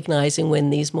recognizing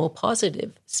when these more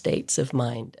positive states of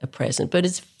mind are present. But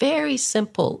it's very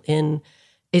simple in,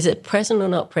 is it present or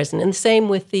not present? And the same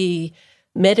with the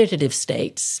meditative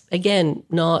states. Again,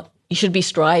 you should be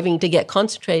striving to get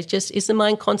concentrated. Just, is the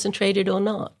mind concentrated or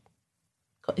not?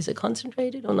 Is it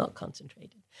concentrated or not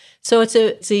concentrated? So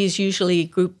it's these usually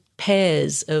group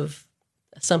pairs of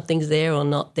something's there or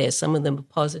not there. Some of them are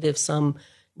positive, some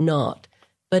not.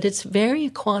 But it's very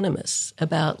equanimous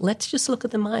about, let's just look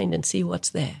at the mind and see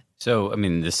what's there. So,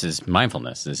 this is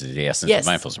mindfulness. This is the essence of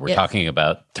mindfulness. We're talking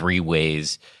about 3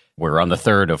 ways. We're on the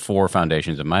third of 4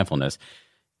 foundations of mindfulness.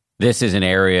 This is an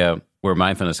area where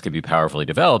mindfulness could be powerfully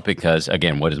developed because,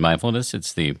 again, what is mindfulness?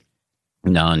 It's the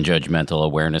non-judgmental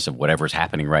awareness of whatever's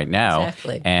happening right now.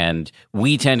 Exactly. And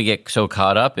we tend to get so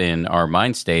caught up in our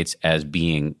mind states as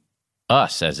being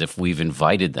us, as if we've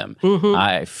invited them. Mm-hmm.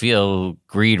 I feel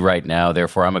greed right now,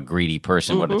 therefore I'm a greedy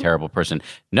person. Mm-hmm. What a terrible person.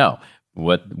 No,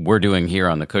 what we're doing here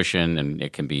on the cushion, and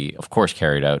it can be, of course,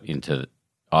 carried out into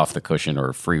off the cushion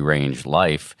or free-range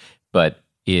life, but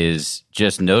is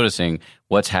just noticing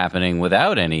what's happening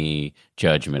without any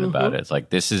judgment about it. It's like,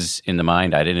 this is in the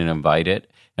mind, I didn't invite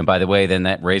it. And by the way, then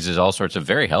that raises all sorts of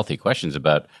very healthy questions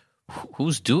about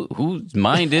whose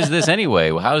mind is this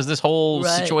anyway? How is this whole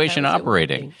situation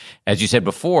operating? As you said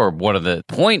before, one of the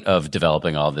point of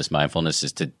developing all of this mindfulness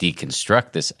is to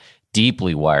deconstruct this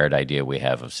deeply wired idea we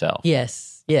have of self. Yes.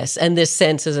 And this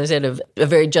sense, as I said, of a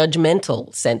very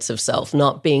judgmental sense of self,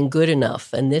 not being good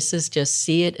enough. And this is just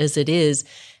see it as it is.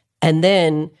 And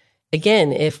then,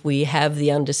 again, if we have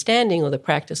the understanding or the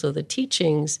practice or the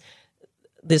teachings,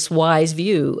 this wise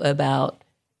view about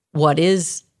what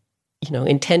is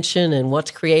intention and what's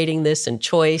creating this and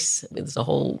choice. There's a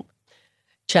whole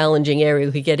challenging area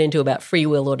we could get into about free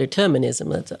will or determinism.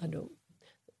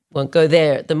 Won't go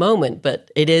there at the moment,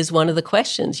 but it is one of the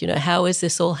questions, how is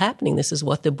this all happening? This is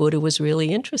what the Buddha was really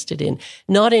interested in,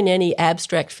 not in any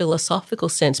abstract philosophical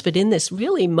sense, but in this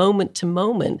really moment to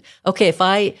moment. Okay, if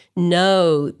I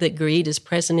know that greed is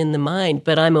present in the mind,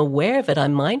 but I'm aware of it,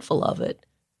 I'm mindful of it,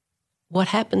 what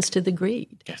happens to the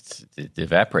greed? Yes, it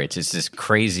evaporates. It's this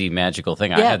crazy magical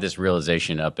thing. Yeah. I had this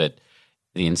realization up at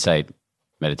the Insight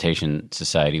Meditation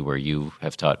Society, where you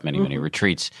have taught many, many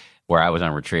retreats, where I was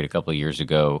on retreat a couple of years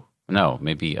ago. No,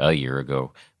 maybe a year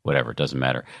ago, whatever, it doesn't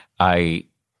matter. I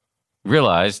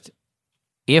realized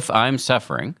if I'm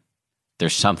suffering,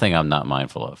 there's something I'm not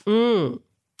mindful of.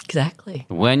 Exactly.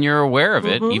 When you're aware of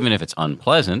it, even if it's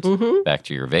unpleasant, back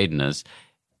to your Vedanas,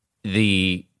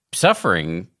 the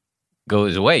suffering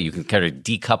goes away. You can kind of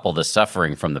decouple the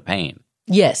suffering from the pain.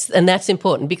 Yes, and that's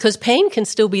important because pain can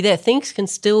still be there. Things can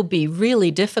still be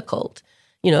really difficult.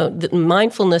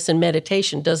 Mindfulness and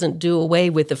meditation doesn't do away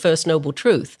with the first noble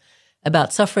truth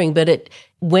about suffering, but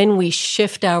when we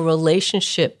shift our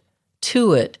relationship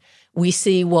to it, we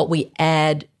see what we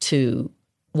add to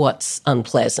what's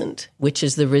unpleasant, which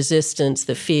is the resistance,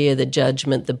 the fear, the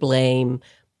judgment, the blame,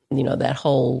 that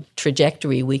whole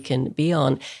trajectory we can be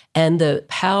on, and the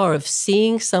power of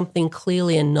seeing something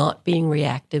clearly and not being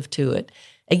reactive to it.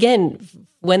 Again,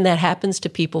 when that happens to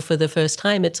people for the first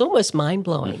time, it's almost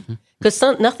mind-blowing because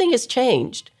nothing has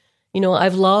changed.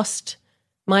 I've lost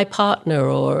my partner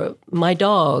or my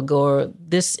dog, or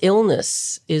this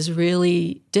illness is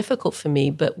really difficult for me.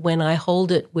 But when I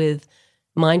hold it with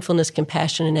mindfulness,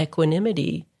 compassion, and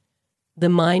equanimity, the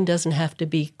mind doesn't have to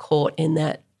be caught in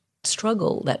that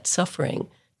struggle, that suffering.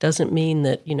 Doesn't mean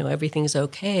that, everything's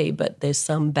okay, but there's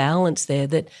some balance there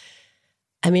that,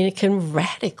 it can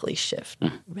radically shift,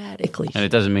 radically shift. And it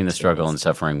doesn't mean the struggle and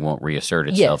suffering won't reassert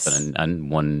itself in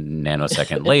 1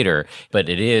 nanosecond later, but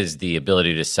it is the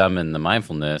ability to summon the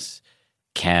mindfulness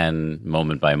can,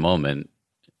 moment by moment,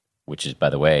 which is,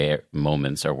 by the way,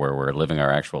 moments are where we're living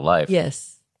our actual life.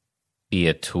 Yes. Be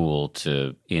a tool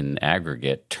to, in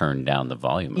aggregate, turn down the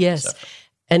volume of the suffering.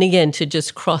 And again, to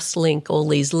just cross-link all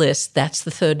these lists, that's the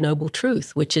third noble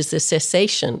truth, which is the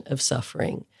cessation of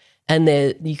suffering. And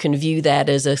you can view that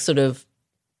as a sort of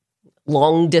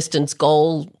long-distance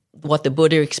goal, what the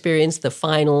Buddha experienced, the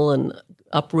final and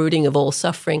uprooting of all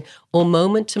suffering, or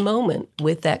moment to moment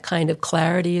with that kind of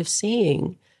clarity of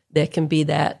seeing, there can be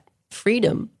that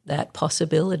freedom, that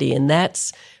possibility. And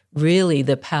that's really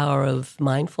the power of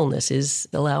mindfulness, is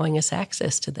allowing us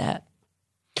access to that.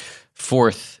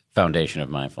 Fourth foundation of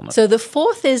mindfulness. So the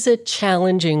fourth is a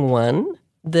challenging one.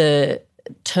 The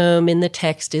term in the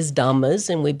text is dhammas,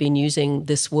 and we've been using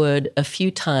this word a few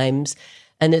times.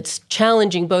 And it's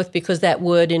challenging both because that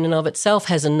word in and of itself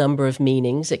has a number of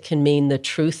meanings. It can mean the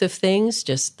truth of things,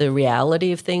 just the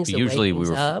reality of things. Usually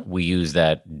we use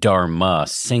that dharma,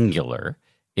 singular,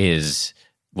 is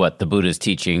what the Buddha's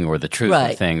teaching or the truth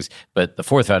of things. But the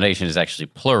fourth foundation is actually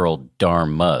plural,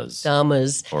 dharmas.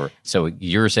 Dhammas. So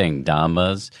you're saying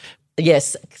dhammas?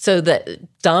 Yes. So the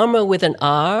dharma with an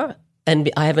R,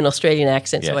 and I have an Australian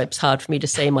accent, so it's hard for me to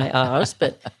say my R's,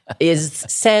 but is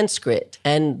Sanskrit.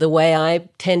 And the way I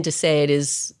tend to say it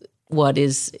is what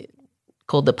is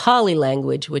called the Pali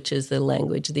language, which is the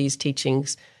language these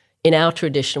teachings in our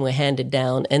tradition were handed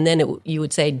down. And then you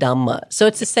would say Dhamma. So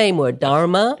it's the same word,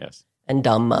 Dharma and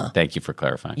Dhamma. Thank you for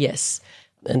clarifying. Yes.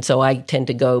 And so I tend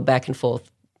to go back and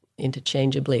forth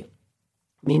interchangeably. It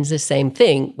means the same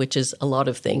thing, which is a lot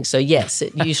of things. So yes,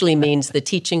 it usually means the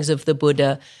teachings of the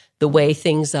Buddha, the way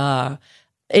things are.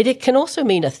 It can also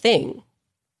mean a thing.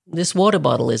 This water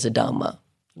bottle is a Dhamma.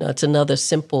 It's another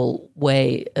simple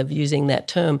way of using that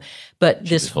term. But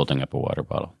She's holding up a water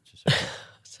bottle.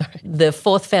 Sorry. The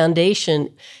fourth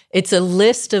foundation, it's a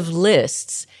list of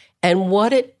lists. And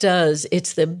what it does,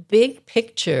 it's the big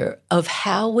picture of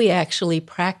how we actually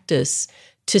practice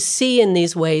to see in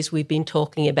these ways we've been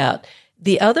talking about.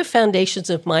 The other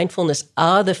foundations of mindfulness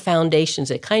are the foundations,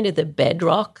 they're kind of the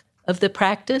bedrock of the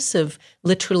practice of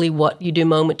literally what you do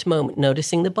moment to moment,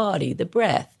 noticing the body, the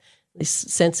breath, this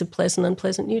sense of pleasant,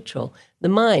 unpleasant, neutral, the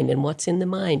mind and what's in the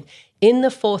mind. In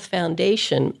the fourth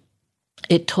foundation,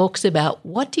 it talks about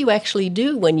what do you actually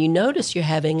do when you notice you're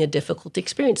having a difficult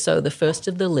experience. So the first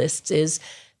of the lists is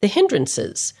the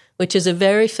hindrances, which is a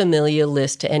very familiar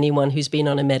list to anyone who's been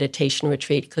on a meditation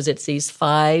retreat, because it's these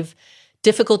 5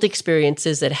 difficult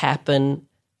experiences that happen,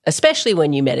 especially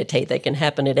when you meditate. They can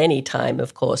happen at any time,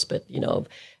 of course, but,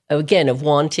 again, of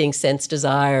wanting, sense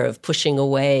desire, of pushing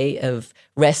away, of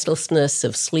restlessness,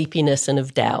 of sleepiness, and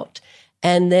of doubt.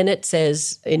 And then it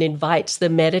says, it invites the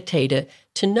meditator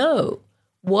to know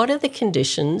what are the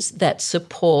conditions that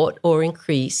support or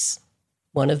increase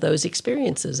one of those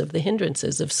experiences of the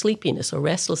hindrances of sleepiness or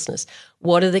restlessness.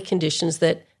 What are the conditions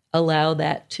that allow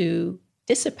that to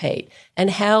dissipate, and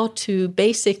how to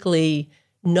basically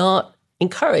not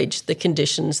encourage the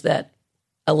conditions that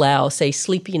allow, say,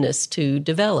 sleepiness to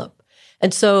develop.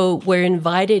 And so we're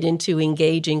invited into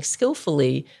engaging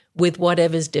skillfully with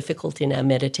whatever's difficult in our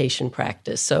meditation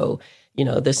practice. So,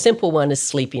 the simple one is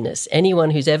sleepiness.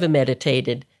 Anyone who's ever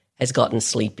meditated has gotten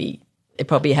sleepy. It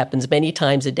probably happens many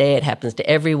times a day. It happens to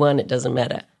everyone. It doesn't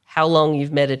matter how long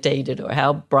you've meditated or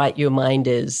how bright your mind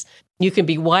is. You can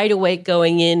be wide awake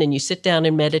going in and you sit down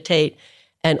and meditate,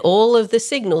 and all of the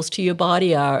signals to your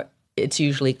body are, it's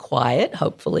usually quiet,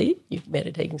 hopefully. You're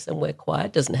meditating somewhere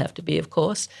quiet. Doesn't have to be, of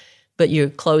course. But you're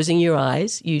closing your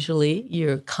eyes, usually.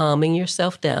 You're calming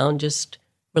yourself down, just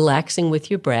relaxing with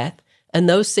your breath. And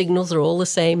those signals are all the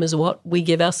same as what we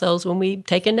give ourselves when we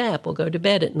take a nap or go to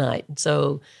bed at night. And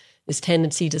so this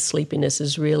tendency to sleepiness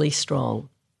is really strong.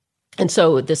 And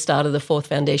so at the start of the fourth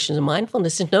foundation of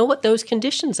mindfulness is know what those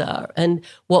conditions are and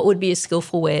what would be a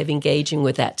skillful way of engaging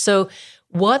with that. So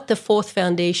what the fourth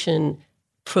foundation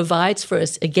provides for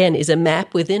us, again, is a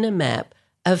map within a map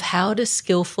of how to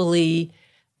skillfully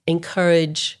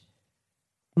encourage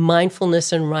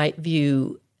mindfulness and right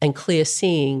view and clear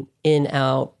seeing in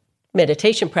our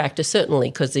meditation practice, certainly,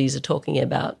 because these are talking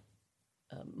about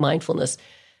mindfulness.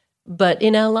 But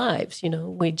in our lives,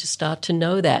 we just start to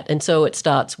know that. And so it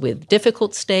starts with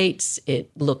difficult states.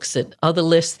 It looks at other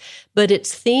lists. But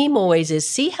its theme always is,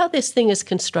 see how this thing is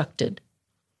constructed.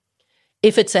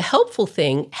 If it's a helpful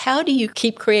thing, how do you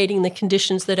keep creating the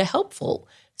conditions that are helpful?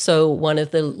 So one of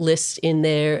the lists in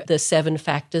there, the 7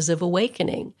 factors of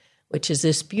awakening, which is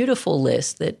this beautiful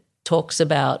list that talks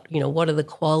about, what are the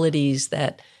qualities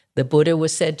that the Buddha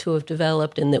was said to have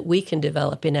developed and that we can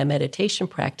develop in our meditation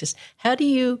practice. How do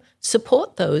you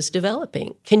support those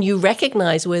developing? Can you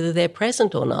recognize whether they're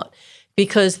present or not?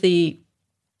 Because the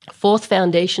fourth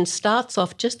foundation starts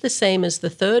off just the same as the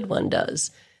third one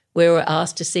does, where we're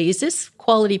asked to see, is this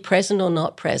quality present or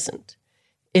not present?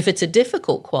 If it's a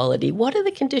difficult quality, what are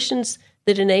the conditions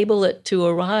that enable it to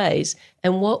arise,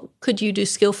 and what could you do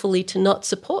skillfully to not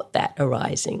support that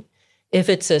arising? If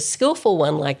it's a skillful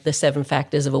one, like the 7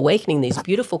 factors of awakening, these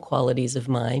beautiful qualities of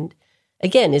mind,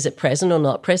 again, is it present or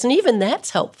not present? Even that's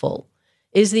helpful.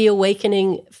 Is the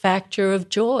awakening factor of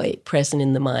joy present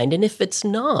in the mind? And if it's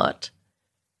not,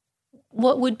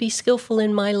 what would be skillful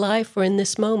in my life or in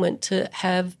this moment to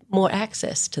have more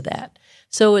access to that?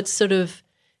 So it's sort of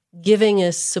giving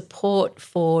us support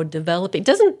for developing. It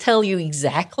doesn't tell you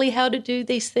exactly how to do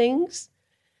these things,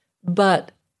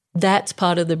 but that's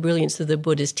part of the brilliance of the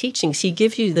Buddha's teachings. He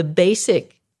gives you the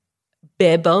basic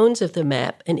bare bones of the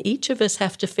map, and each of us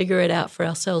have to figure it out for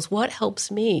ourselves. What helps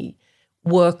me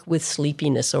work with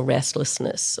sleepiness or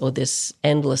restlessness or this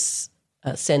endless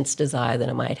sense desire that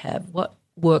I might have? What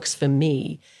works for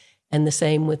me? And the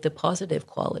same with the positive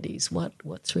qualities.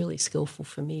 What's really skillful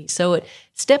for me? So it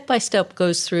step by step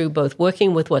goes through both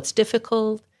working with what's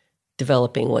difficult,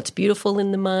 developing what's beautiful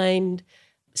in the mind,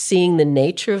 seeing the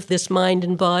nature of this mind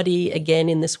and body, again,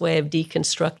 in this way of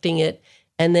deconstructing it.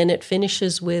 And then it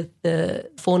finishes with the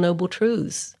 4 Noble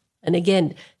Truths. And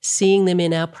again, seeing them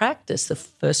in our practice. The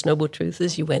first Noble Truth,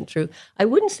 as you went through, I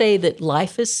wouldn't say that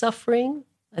life is suffering.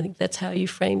 I think that's how you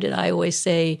framed it. I always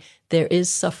say there is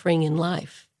suffering in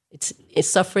life.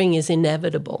 Suffering is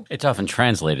inevitable. It's often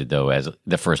translated, though, as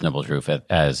the first Noble Truth,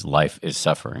 as life is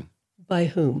suffering. By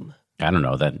whom? I don't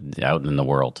know, that out in the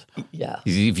world. Yeah.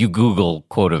 If you Google,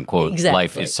 quote unquote, exactly.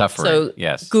 Life is suffering. So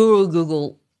yes.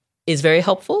 Google is very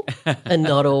helpful and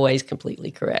not always completely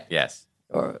correct. Yes.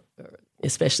 Or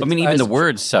especially. I mean, even the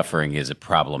word suffering is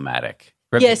problematic.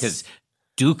 Right? Yes. Because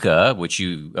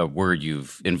dukkha, a word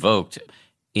you've invoked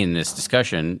in this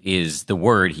discussion, is the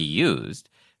word he used,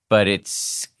 but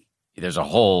there's a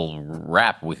whole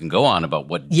rap we can go on about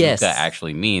what dukkha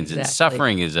actually means. Exactly. And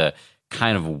suffering is a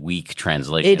kind of weak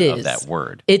translation of that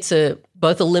word. It's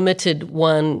both a limited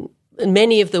one.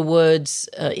 Many of the words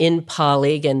in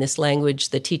Pali, again, this language,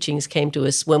 the teachings came to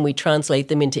us, when we translate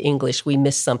them into English, we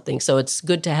miss something. So it's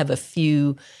good to have a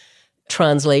few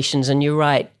translations. And you're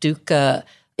right, dukkha,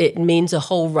 it means a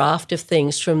whole raft of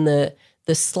things, from the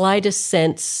slightest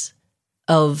sense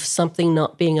of something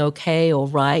not being okay or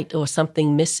right or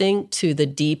something missing to the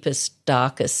deepest,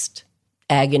 darkest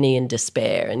agony and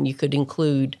despair. And you could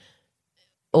include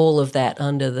all of that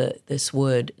under this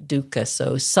word dukkha.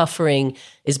 So suffering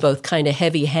is both kind of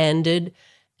heavy-handed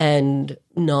and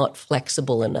not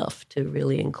flexible enough to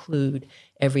really include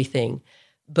everything.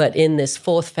 But in this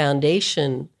fourth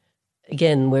foundation,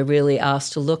 again, we're really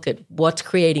asked to look at what's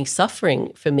creating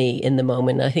suffering for me in the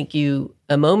moment. I think you,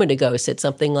 a moment ago, said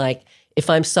something like, if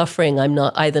I'm suffering, I'm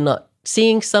either not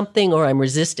seeing something or I'm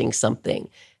resisting something.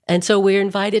 And so we're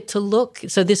invited to look.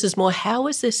 So this is more, how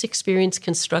is this experience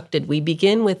constructed? We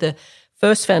begin with the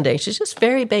first foundation. It's just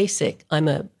very basic. I'm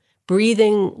a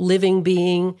breathing, living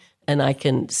being, and I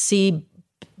can see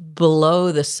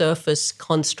below the surface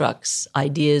constructs,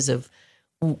 ideas of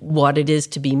what it is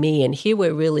to be me. And here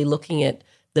we're really looking at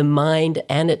the mind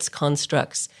and its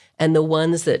constructs and the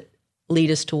ones that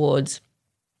lead us towards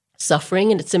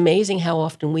suffering. And it's amazing how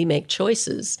often we make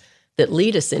choices that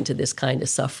lead us into this kind of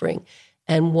suffering.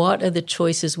 And what are the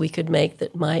choices we could make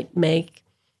that might make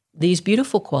these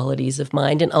beautiful qualities of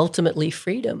mind and ultimately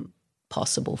freedom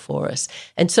possible for us?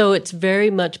 And so it's very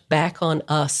much back on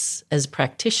us as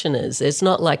practitioners. It's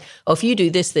not like, oh, if you do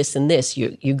this, this, and this,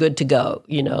 you're good to go.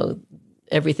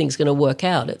 Everything's going to work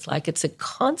out. It's like it's a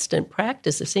constant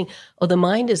practice of seeing, oh, the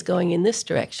mind is going in this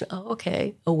direction. Oh,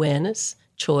 okay, awareness,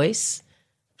 choice,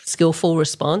 skillful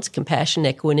response, compassion,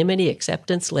 equanimity,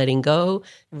 acceptance, letting go,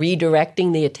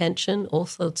 redirecting the attention, all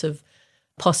sorts of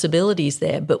possibilities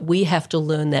there. But we have to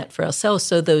learn that for ourselves.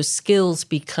 So those skills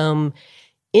become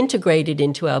integrated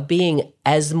into our being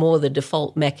as more the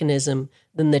default mechanism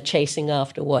than the chasing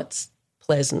after what's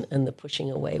pleasant and the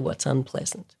pushing away what's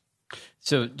unpleasant.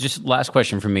 So just last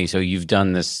question for me. So you've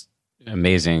done this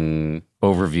amazing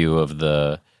overview of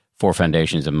the 4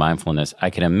 foundations of mindfulness. I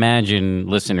can imagine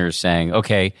listeners saying,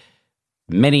 okay,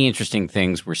 many interesting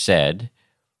things were said.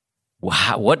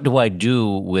 What do I do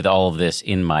with all of this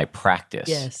in my practice?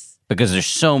 Yes. Because there's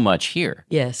so much here.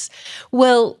 Yes.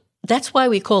 Well, that's why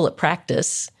we call it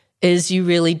practice, is you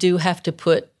really do have to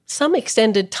put some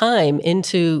extended time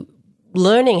into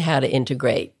learning how to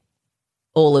integrate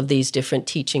all of these different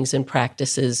teachings and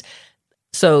practices.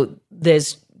 So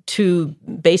there's 2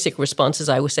 basic responses,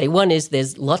 I would say. One is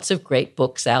there's lots of great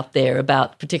books out there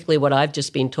about particularly what I've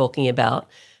just been talking about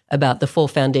the 4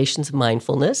 foundations of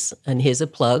mindfulness. And here's a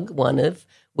plug, one of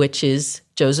which is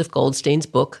Joseph Goldstein's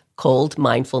book called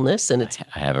Mindfulness. And it's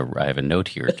I have a note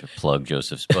here to plug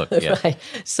Joseph's book. Yeah. Right.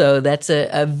 So that's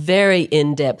a very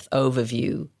in-depth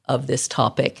overview of this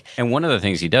topic. And one of the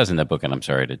things he does in that book, and I'm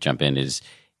sorry to jump in, is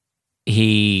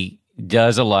he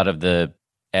does a lot of the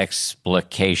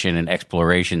explication and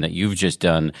exploration that you've just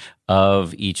done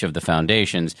of each of the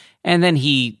foundations. And then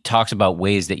he talks about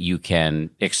ways that you can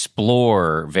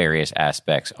explore various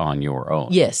aspects on your own.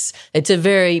 Yes. It's a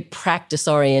very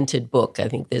practice-oriented book. I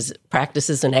think there's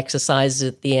practices and exercises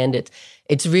at the end.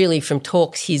 It's really from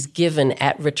talks he's given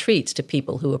at retreats to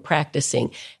people who are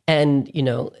practicing. And,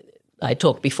 I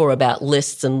talked before about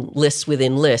lists and lists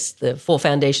within lists, the 4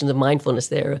 foundations of mindfulness.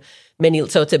 There are many,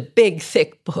 so it's a big,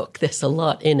 thick book. There's a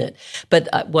lot in it. But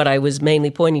what I was mainly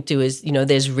pointing to is,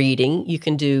 there's reading you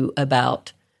can do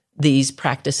about these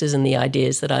practices and the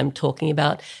ideas that I'm talking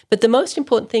about. But the most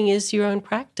important thing is your own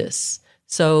practice.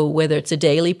 So whether it's a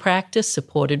daily practice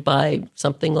supported by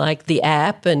something like the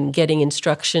app and getting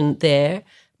instruction there,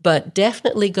 but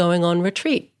definitely going on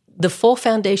retreat. The 4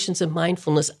 foundations of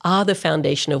mindfulness are the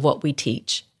foundation of what we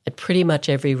teach at pretty much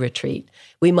every retreat.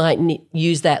 We might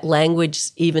use that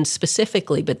language even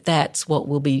specifically, but that's what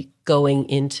we'll be going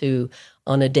into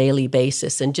on a daily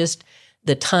basis. And just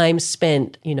the time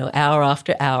spent, hour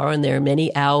after hour, and there are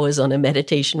many hours on a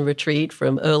meditation retreat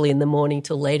from early in the morning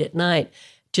till late at night,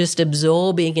 just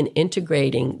absorbing and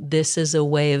integrating this as a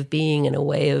way of being and a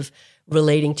way of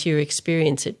relating to your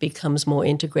experience. It becomes more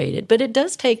integrated. But it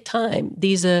does take time.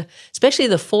 These are, especially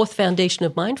the 4th foundation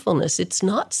of mindfulness, it's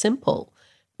not simple.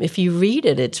 If you read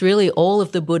it, it's really all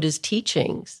of the Buddha's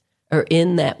teachings are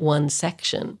in that one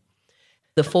section.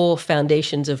 The 4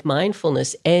 foundations of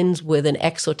mindfulness ends with an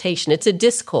exhortation. It's a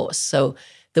discourse. So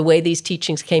the way these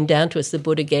teachings came down to us, the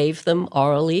Buddha gave them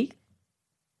orally.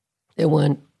 There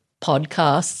weren't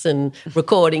podcasts and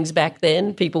recordings back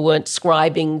then. People weren't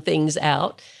scribing things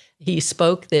out. He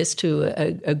spoke this to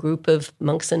a group of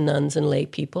monks and nuns and lay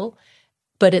people.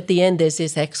 But at the end, there's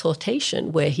this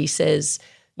exhortation where he says,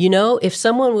 if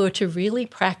someone were to really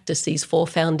practice these 4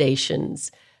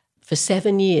 foundations for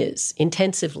 7 years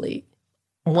intensively,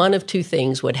 one of 2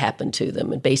 things would happen to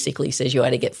them. And basically says you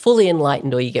either get fully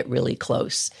enlightened or you get really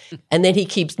close. And then he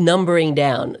keeps numbering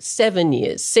down 7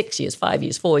 years, 6 years, 5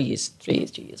 years, 4 years, 3 years,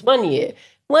 2 years, 1 year.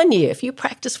 1 year, if you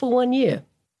practice for 1 year,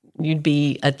 you'd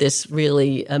be at this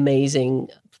really amazing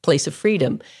place of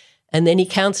freedom. And then he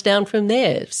counts down from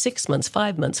there, 6 months,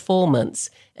 5 months, 4 months.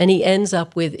 And he ends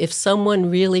up with, if someone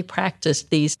really practiced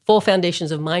these 4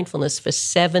 foundations of mindfulness for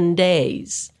 7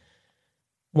 days,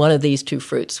 one of these 2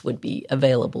 fruits would be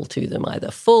available to them,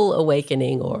 either full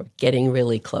awakening or getting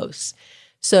really close.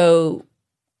 So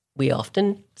we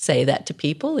often say that to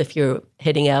people. If you're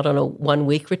heading out on a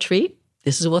 1-week retreat,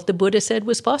 this is what the Buddha said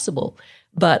was possible.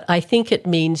 But I think it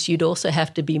means you'd also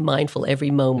have to be mindful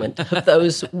every moment of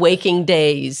those waking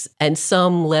days and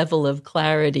some level of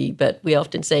clarity. But we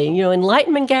often say,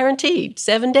 enlightenment guaranteed,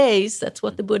 7 days. That's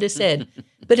what the Buddha said.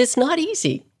 But it's not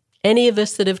easy. Any of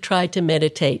us that have tried to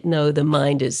meditate know the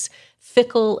mind is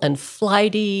fickle and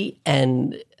flighty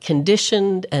and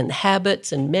conditioned, and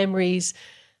habits and memories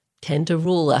tend to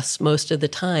rule us most of the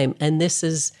time. And this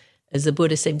is, as the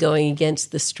Buddha said, going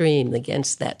against the stream,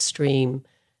 against that stream.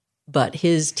 But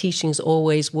his teachings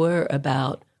always were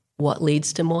about what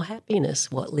leads to more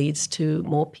happiness, what leads to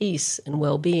more peace and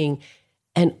well-being,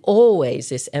 and always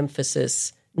this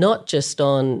emphasis not just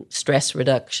on stress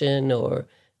reduction or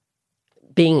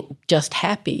being just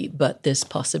happy, but this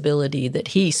possibility that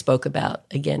he spoke about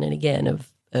again and again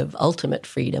of ultimate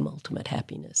freedom, ultimate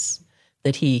happiness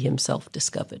that he himself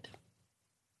discovered.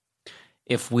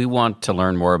 If we want to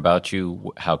learn more about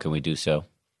you, how can we do so?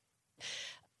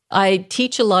 I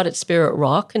teach a lot at Spirit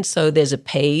Rock, and so there's a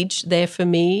page there for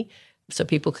me, so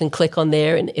people can click on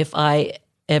there. And if I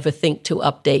ever think to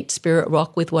update Spirit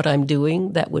Rock with what I'm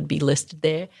doing, that would be listed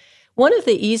there. One of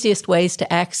the easiest ways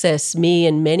to access me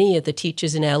and many of the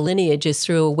teachers in our lineage is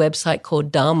through a website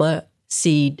called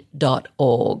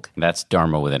dharmaseed.org. That's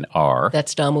Dharma with an R.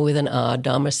 That's Dharma with an R,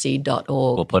 dharmaseed.org.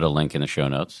 We'll put a link in the show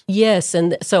notes. Yes,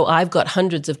 and so I've got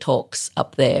hundreds of talks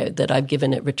up there that I've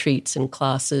given at retreats and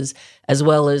classes, as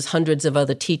well as hundreds of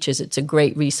other teachers. It's a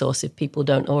great resource if people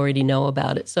don't already know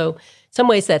about it. So in some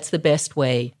ways, that's the best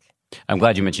way. I'm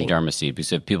glad you mentioned Dharma Seed,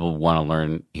 because if people want to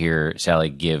learn, hear Sally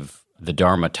give the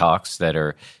Dharma talks that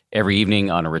are every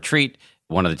evening on a retreat.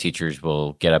 One of the teachers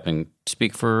will get up and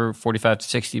speak for 45 to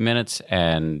 60 minutes,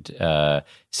 and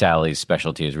Sally's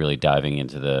specialty is really diving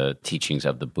into the teachings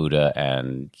of the Buddha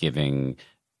and giving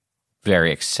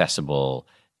very accessible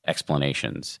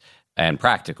explanations and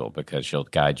practical, because she'll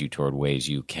guide you toward ways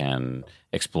you can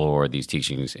explore these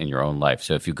teachings in your own life.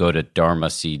 So if you go to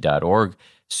dharmaseed.org,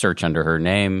 search under her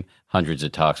name, hundreds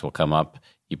of talks will come up.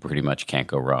 You pretty much can't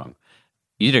go wrong.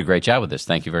 You did a great job with this.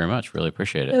 Thank you very much. Really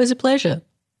appreciate it. It was a pleasure.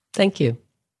 Thank you.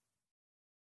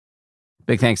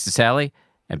 Big thanks to Sally,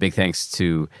 and big thanks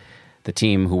to the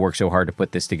team who worked so hard to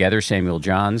put this together. Samuel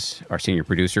Johns, our senior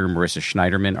producer, Marissa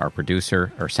Schneiderman, our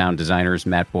producer, our sound designers,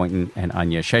 Matt Boynton and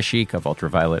Anya Sheshik of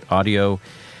Ultraviolet Audio,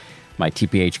 my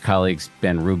TPH colleagues,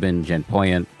 Ben Rubin, Jen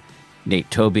Poyant,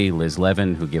 Nate Toby, Liz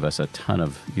Levin, who give us a ton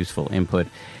of useful input,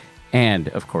 and,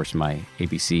 of course, my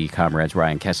ABC comrades,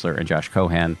 Ryan Kessler and Josh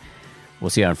Cohan. We'll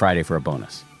see you on Friday for a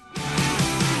bonus.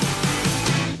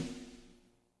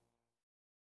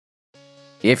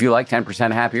 If you like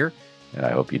 10% Happier, and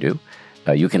I hope you do,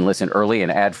 you can listen early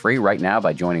and ad-free right now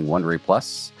by joining Wondery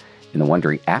Plus in the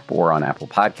Wondery app or on Apple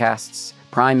Podcasts.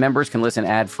 Prime members can listen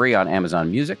ad-free on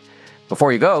Amazon Music.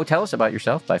 Before you go, tell us about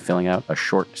yourself by filling out a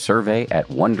short survey at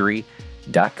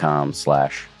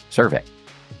Wondery.com/survey.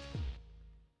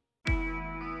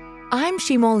 I'm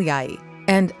Shimol Yai,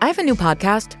 and I have a new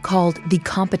podcast called The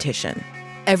Competition.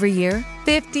 Every year,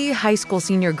 50 high school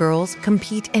senior girls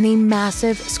compete in a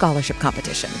massive scholarship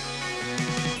competition.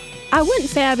 I wouldn't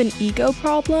say I have an ego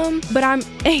problem, but I'm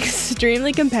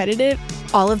extremely competitive.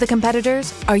 All of the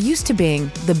competitors are used to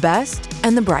being the best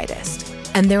and the brightest,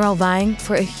 and they're all vying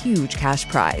for a huge cash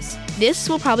prize. This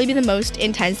will probably be the most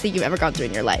intense thing you've ever gone through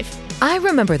in your life. I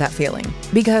remember that feeling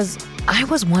because I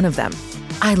was one of them.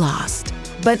 I lost.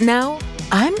 But now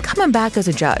I'm coming back as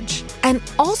a judge and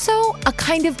also a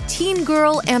kind of teen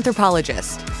girl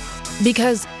anthropologist.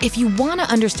 Because if you want to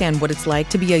understand what it's like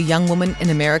to be a young woman in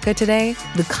America today,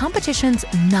 the competition's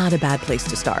not a bad place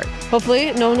to start.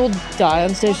 Hopefully, no one will die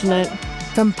on stage tonight.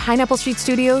 From Pineapple Street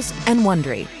Studios and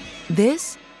Wondery,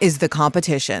 this is The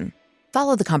Competition.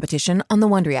 Follow The Competition on the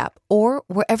Wondery app or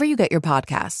wherever you get your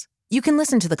podcasts. You can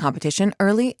listen to The Competition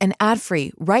early and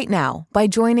ad-free right now by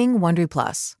joining Wondery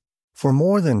Plus. For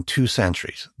more than 2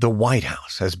 centuries, the White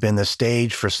House has been the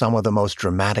stage for some of the most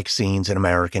dramatic scenes in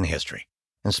American history.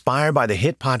 Inspired by the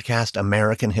hit podcast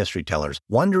American History Tellers,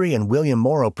 Wondery and William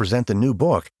Morrow present the new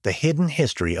book, The Hidden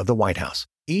History of the White House.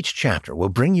 Each chapter will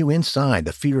bring you inside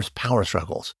the fierce power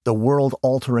struggles, the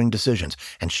world-altering decisions,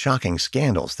 and shocking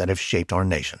scandals that have shaped our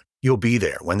nation. You'll be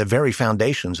there when the very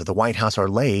foundations of the White House are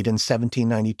laid in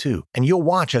 1792, and you'll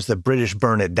watch as the British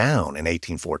burn it down in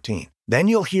 1814. Then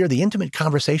you'll hear the intimate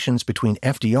conversations between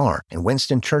FDR and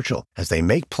Winston Churchill as they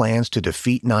make plans to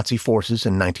defeat Nazi forces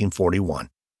in 1941.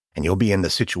 And you'll be in the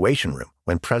Situation Room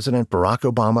when President Barack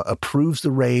Obama approves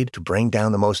the raid to bring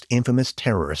down the most infamous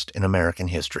terrorist in American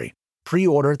history.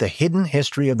 Pre-order The Hidden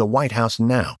History of the White House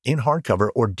now in hardcover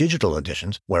or digital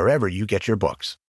editions wherever you get your books.